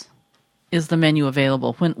hours is the menu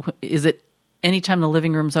available? When is it? Anytime the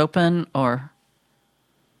living room's open, or?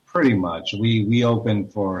 Pretty much. We open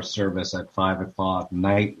for service at 5:00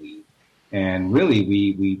 nightly, and really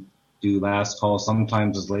we do last call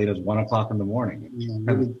sometimes as late as 1:00 in the morning.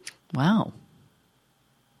 Yeah, wow,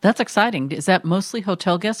 that's exciting. Is that mostly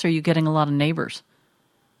hotel guests, or are you getting a lot of neighbors?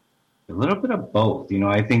 A little bit of both.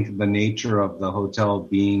 I think the nature of the hotel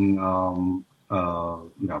being,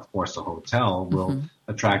 of course, a hotel will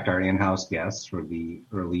attract our in-house guests for the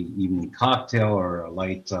early evening cocktail or a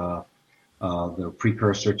light, the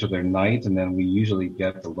precursor to their night. And then we usually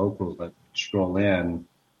get the locals that stroll in,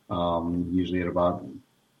 usually at about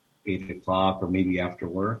 8:00 or maybe after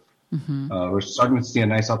work. We're starting to see a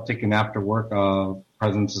nice uptick in after work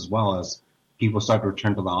presence as well as people start to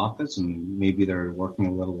return to the office and maybe they're working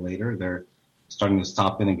a little later. They're starting to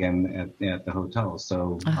stop in again at the hotel.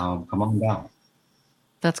 So come on down.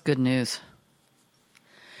 That's good news.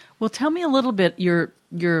 Well, tell me a little bit. You're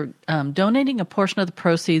donating a portion of the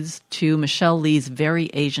proceeds to Michelle Lee's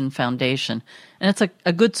Very Asian Foundation, and it's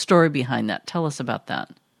a good story behind that. Tell us about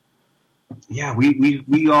that. Yeah,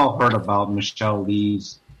 we all heard about Michelle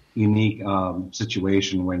Lee's unique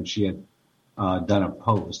situation when she had done a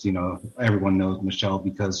post. Everyone knows Michelle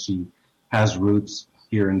because she has roots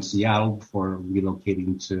here in Seattle before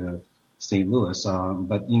relocating to St. Louis.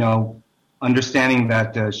 But understanding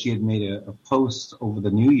that she had made a post over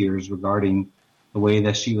the New Year's regarding the way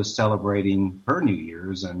that she was celebrating her New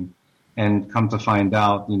Year's, and come to find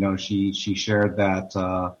out, she shared that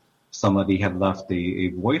somebody had left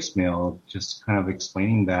a voicemail just kind of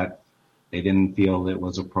explaining that they didn't feel it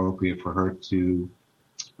was appropriate for her to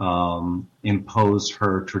impose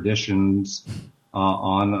her traditions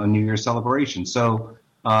on a New Year's celebration. So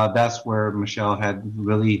that's where Michelle had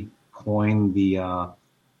really coined the,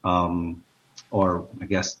 or I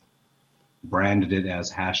guess branded it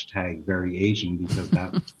as #VeryAsian, because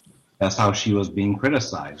that's how she was being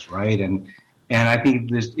criticized, right? And I think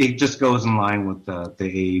it just goes in line with the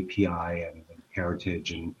AAPI and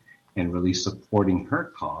Heritage and really supporting her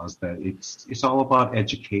cause, that it's all about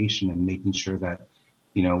education and making sure that,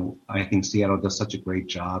 I think Seattle does such a great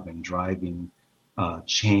job in driving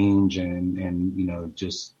change and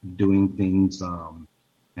just doing things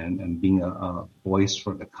and being a voice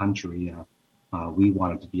for the country. We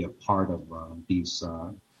wanted to be a part of these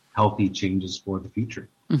healthy changes for the future.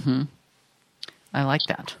 Mm-hmm. I like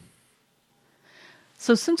that.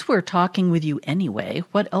 So since we're talking with you anyway,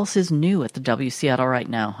 what else is new at the W Seattle right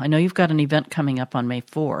now? I know you've got an event coming up on May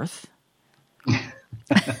 4th.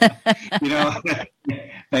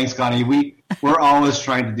 Thanks, Connie. We're always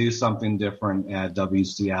trying to do something different at W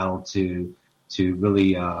Seattle to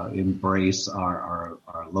really embrace our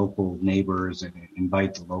local neighbors and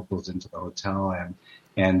invite the locals into the hotel.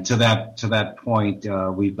 And to that point,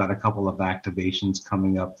 we've got a couple of activations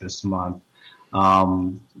coming up this month.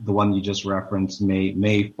 The one you just referenced, May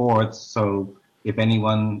 4th. So if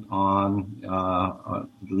anyone on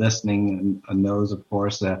listening knows, of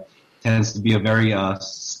course, tends to be a very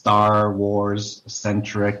Star Wars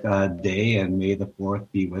centric day, and May the 4th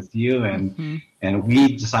be with you. And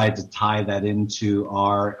we decided to tie that into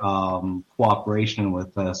our cooperation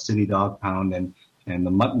with City Dog Pound and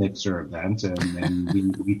the Mutt Mixer event,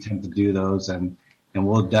 and we tend to do those, and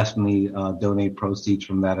we'll definitely donate proceeds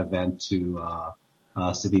from that event to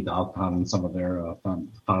City Dog Pound and some of their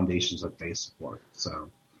foundations that they support. So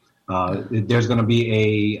there's going to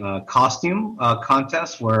be a costume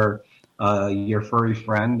contest where your furry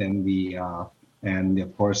friend and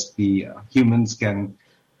of course the humans can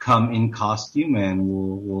come in costume, and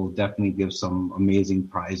we'll definitely give some amazing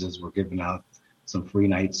prizes. We're giving out some free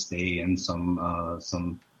night stay and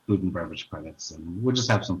some food and beverage credits, and we'll just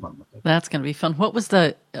have some fun with it. That's going to be fun. What was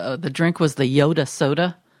the drink? Was the Yoda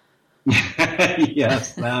soda?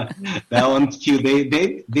 Yes, that one's cute.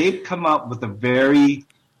 They've come up with a very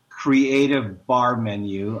creative bar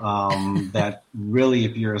menu that really,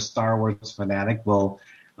 if you're a Star Wars fanatic, will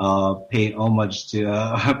pay homage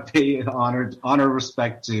to pay honor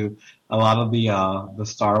respect to a lot of the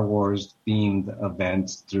Star Wars themed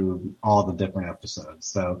events through all the different episodes.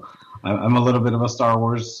 So I'm a little bit of a Star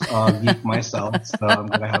Wars geek myself, so I'm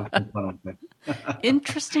going to have some fun with it.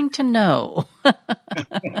 Interesting to know.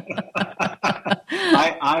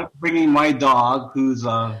 I'm bringing my dog, who's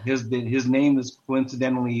his name is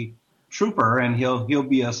coincidentally Trooper, and he'll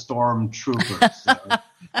be a stormtrooper. So.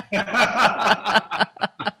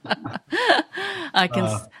 I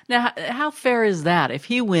can now. How fair is that? If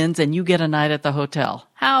he wins and you get a night at the hotel,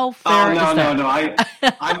 how fair is that? No.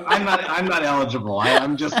 I'm not eligible.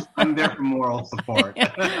 I'm there for moral support.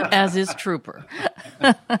 As is Trooper.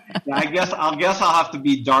 Yeah, I guess I'll have to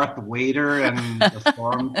be Darth Vader and the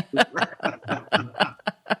stormtrooper.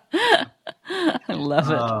 I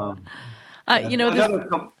love it.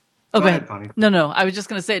 Go ahead, Connie. No. I was just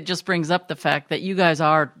going to say, it just brings up the fact that you guys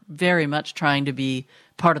are very much trying to be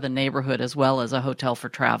part of the neighborhood as well as a hotel for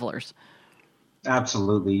travelers.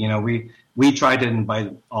 Absolutely. We try to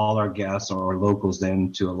invite all our guests or locals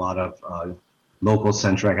in to a lot of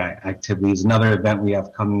local-centric activities. Another event we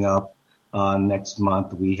have coming up next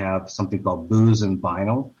month, we have something called Booze and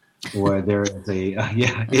Vinyl, where there is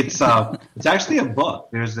it's actually a book.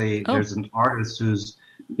 There's an artist who's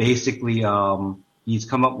basically he's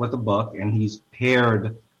come up with a book, and he's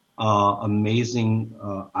paired amazing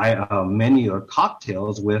menu or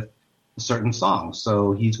cocktails with certain songs.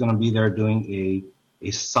 So he's going to be there doing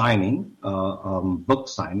a signing, book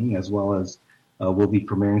signing, as well as we'll be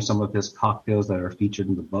premiering some of his cocktails that are featured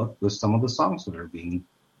in the book with some of the songs that are being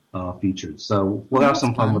featured. So we'll have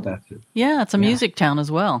some fun with that too. Yeah, it's a music town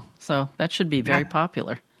as well, so that should be very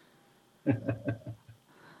popular.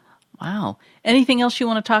 Wow. Anything else you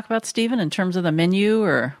want to talk about, Stephen, in terms of the menu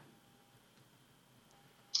or?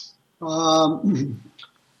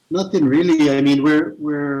 Nothing really. I mean,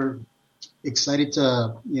 we're excited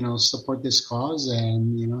to, support this cause,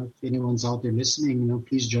 and, if anyone's out there listening,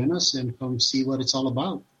 please join us and come see what it's all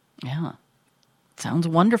about. Yeah. Sounds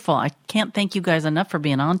wonderful. I can't thank you guys enough for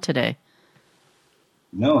being on today.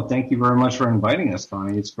 No, thank you very much for inviting us,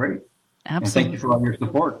 Connie. It's great. Absolutely. And thank you for all your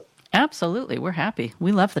support. Absolutely. We're happy.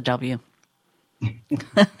 We love the W.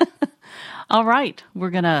 All right. We're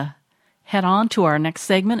going to head on to our next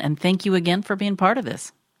segment, and thank you again for being part of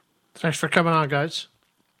this. Thanks for coming on, guys.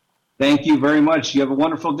 Thank you very much. You have a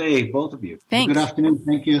wonderful day, both of you. Thanks. Good afternoon.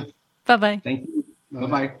 Thank you. Bye-bye. Thank you.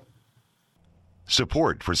 Bye-bye.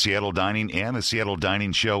 Support for Seattle Dining and the Seattle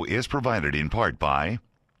Dining Show is provided in part by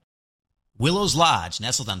Willow's Lodge,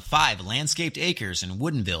 nestled on 5 landscaped acres in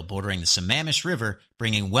Woodinville bordering the Sammamish River,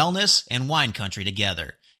 bringing wellness and wine country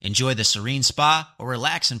together. Enjoy the serene spa or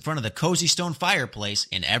relax in front of the cozy stone fireplace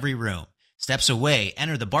in every room. Steps away,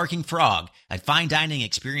 enter the Barking Frog, a fine dining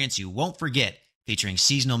experience you won't forget, featuring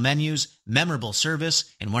seasonal menus, memorable service,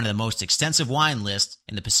 and one of the most extensive wine lists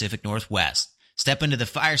in the Pacific Northwest. Step into the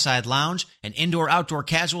Fireside Lounge, an indoor-outdoor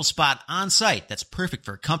casual spot on site that's perfect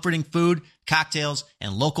for comforting food, cocktails,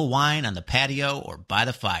 and local wine on the patio or by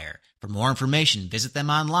the fire. For more information, visit them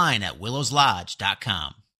online at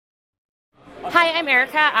willowslodge.com. Hi, I'm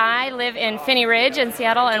Erica. I live in Finney Ridge in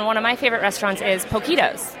Seattle, and one of my favorite restaurants is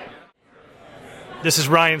Poquitos. This is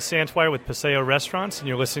Ryan Santwire with Paseo Restaurants, and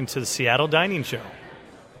you're listening to the Seattle Dining Show.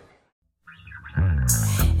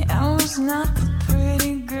 I was not the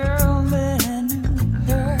pretty girl that I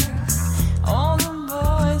knew her. All the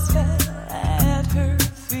boys fell at her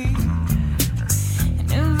feet,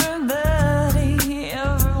 and everybody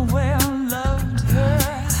everywhere loved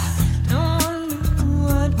her. No one knew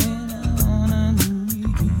what went on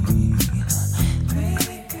underneath.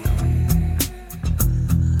 Pretty girl.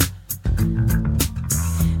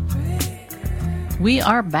 We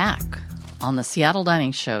are back on the Seattle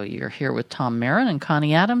Dining Show. You're here with Tom Marin and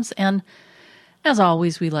Connie Adams, and as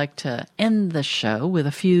always, we like to end the show with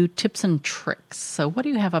a few tips and tricks. So what do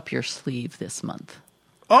you have up your sleeve this month?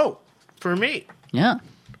 Oh, for me? Yeah.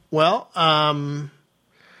 Well, I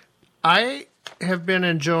have been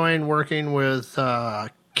enjoying working with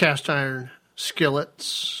cast iron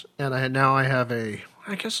skillets, and I have I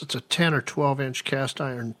guess it's a 10 or 12-inch cast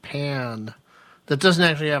iron pan that doesn't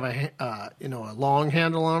actually have a long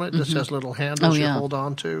handle on it. Just has little handles you hold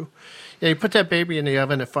on to. Yeah, you put that baby in the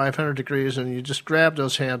oven at 500 degrees, and you just grab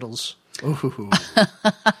those handles. Ooh.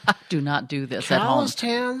 Do not do this at home. Calloused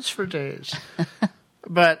hands for days.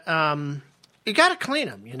 But you got to clean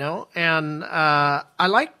them, And I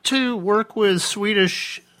like to work with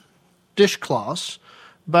Swedish dishcloths,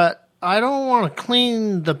 but I don't want to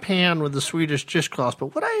clean the pan with the Swedish dishcloths. But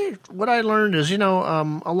what I learned is, a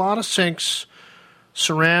lot of sinks,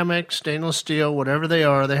 ceramic, stainless steel, whatever they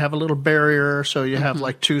are, they have a little barrier, so you have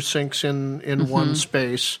like 2 sinks in one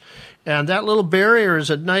space. And that little barrier is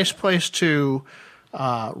a nice place to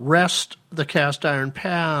rest the cast iron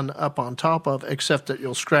pan up on top of, except that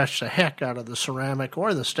you'll scratch the heck out of the ceramic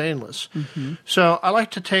or the stainless. So I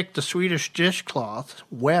like to take the Swedish dishcloth,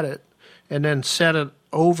 wet it, and then set it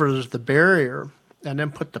over the barrier, and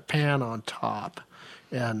then put the pan on top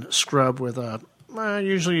and scrub with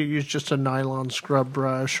usually you use just a nylon scrub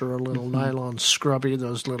brush or a little nylon scrubby,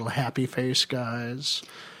 those little happy face guys.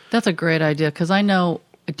 That's a great idea, because I know,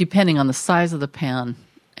 depending on the size of the pan,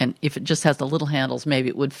 and if it just has the little handles, maybe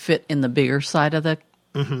it would fit in the bigger side of the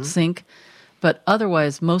sink. But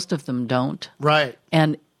otherwise, most of them don't. Right.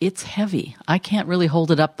 And it's heavy. I can't really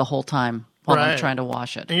hold it up the whole time while I'm trying to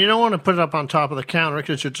wash it. And you don't want to put it up on top of the counter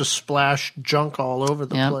because you just splash junk all over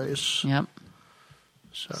the place. Yep.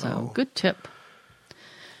 So good tip.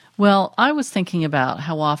 Well, I was thinking about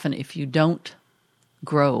how often, if you don't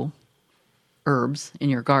grow herbs in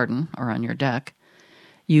your garden or on your deck,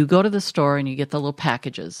 you go to the store and you get the little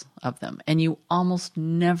packages of them, and you almost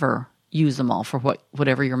never use them all for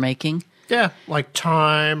whatever you're making. Yeah, like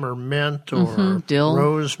thyme or mint or dill,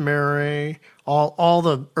 rosemary, all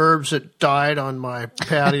the herbs that died on my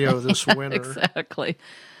patio this winter. Exactly.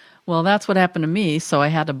 Well, that's what happened to me, so I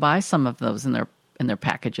had to buy some of those in their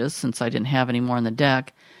packages since I didn't have any more on the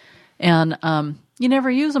deck. And you never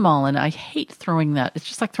use them all, and I hate throwing that. It's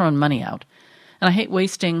just like throwing money out. And I hate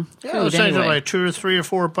wasting food those things anyway. are like $2 or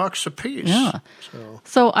 $3 or $4 a piece. Yeah.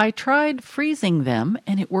 So I tried freezing them,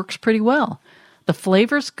 and it works pretty well. The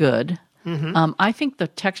flavor's good. I think the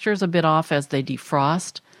texture is a bit off as they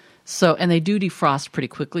defrost. And they do defrost pretty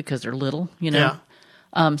quickly because they're little, Yeah.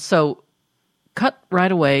 So cut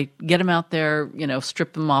right away, get them out there,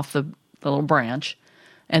 strip them off the little branch.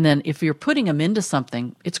 And then if you're putting them into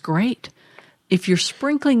something, it's great. If you're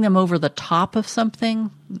sprinkling them over the top of something,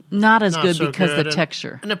 not as good because the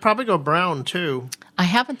texture. And they probably go brown, too. I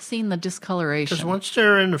haven't seen the discoloration. Because once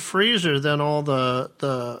they're in the freezer, then all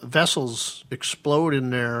the vessels explode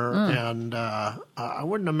in there. And I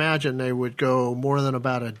wouldn't imagine they would go more than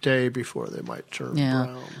about a day before they might turn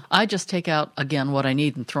brown. I just take out, again, what I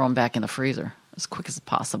need and throw them back in the freezer as quick as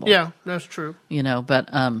possible. Yeah, that's true. But...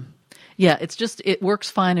 yeah, it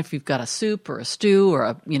works fine if you've got a soup or a stew or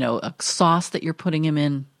a sauce that you're putting them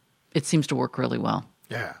in. It seems to work really well.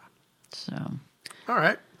 Yeah. So, all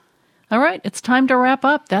right. All right, it's time to wrap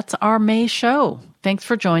up. That's our May show. Thanks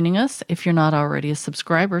for joining us. If you're not already a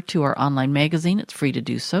subscriber to our online magazine, it's free to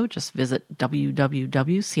do so. Just visit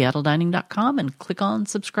www.seattledining.com and click on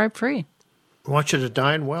subscribe free. I want you to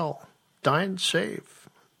dine well, dine safe,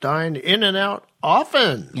 dine in and out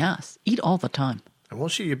often. Yes, eat all the time. And we'll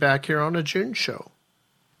see you back here on the June show.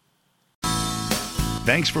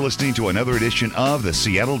 Thanks for listening to another edition of the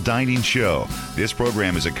Seattle Dining Show. This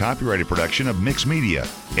program is a copyrighted production of Mixed Media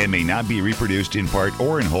and may not be reproduced in part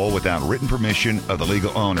or in whole without written permission of the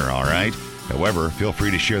legal owner, all right? However, feel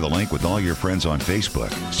free to share the link with all your friends on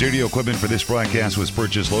Facebook. Studio equipment for this broadcast was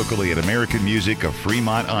purchased locally at American Music of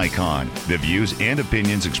Fremont Icon. The views and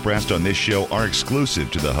opinions expressed on this show are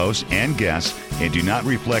exclusive to the hosts and guests and do not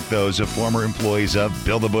reflect those of former employees of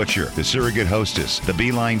Bill the Butcher, the Surrogate Hostess, the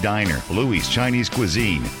Beeline Diner, Louie's Chinese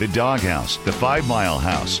Cuisine, the Doghouse, the 5 Mile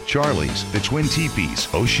House, Charlie's, the Twin Teepees,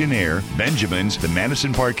 Ocean Air, Benjamin's, the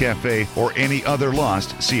Madison Park Cafe, or any other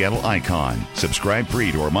lost Seattle icon. Subscribe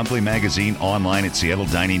free to our monthly magazine online at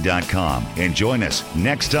seattledining.com and join us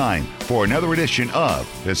next time for another edition of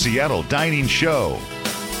the Seattle Dining Show.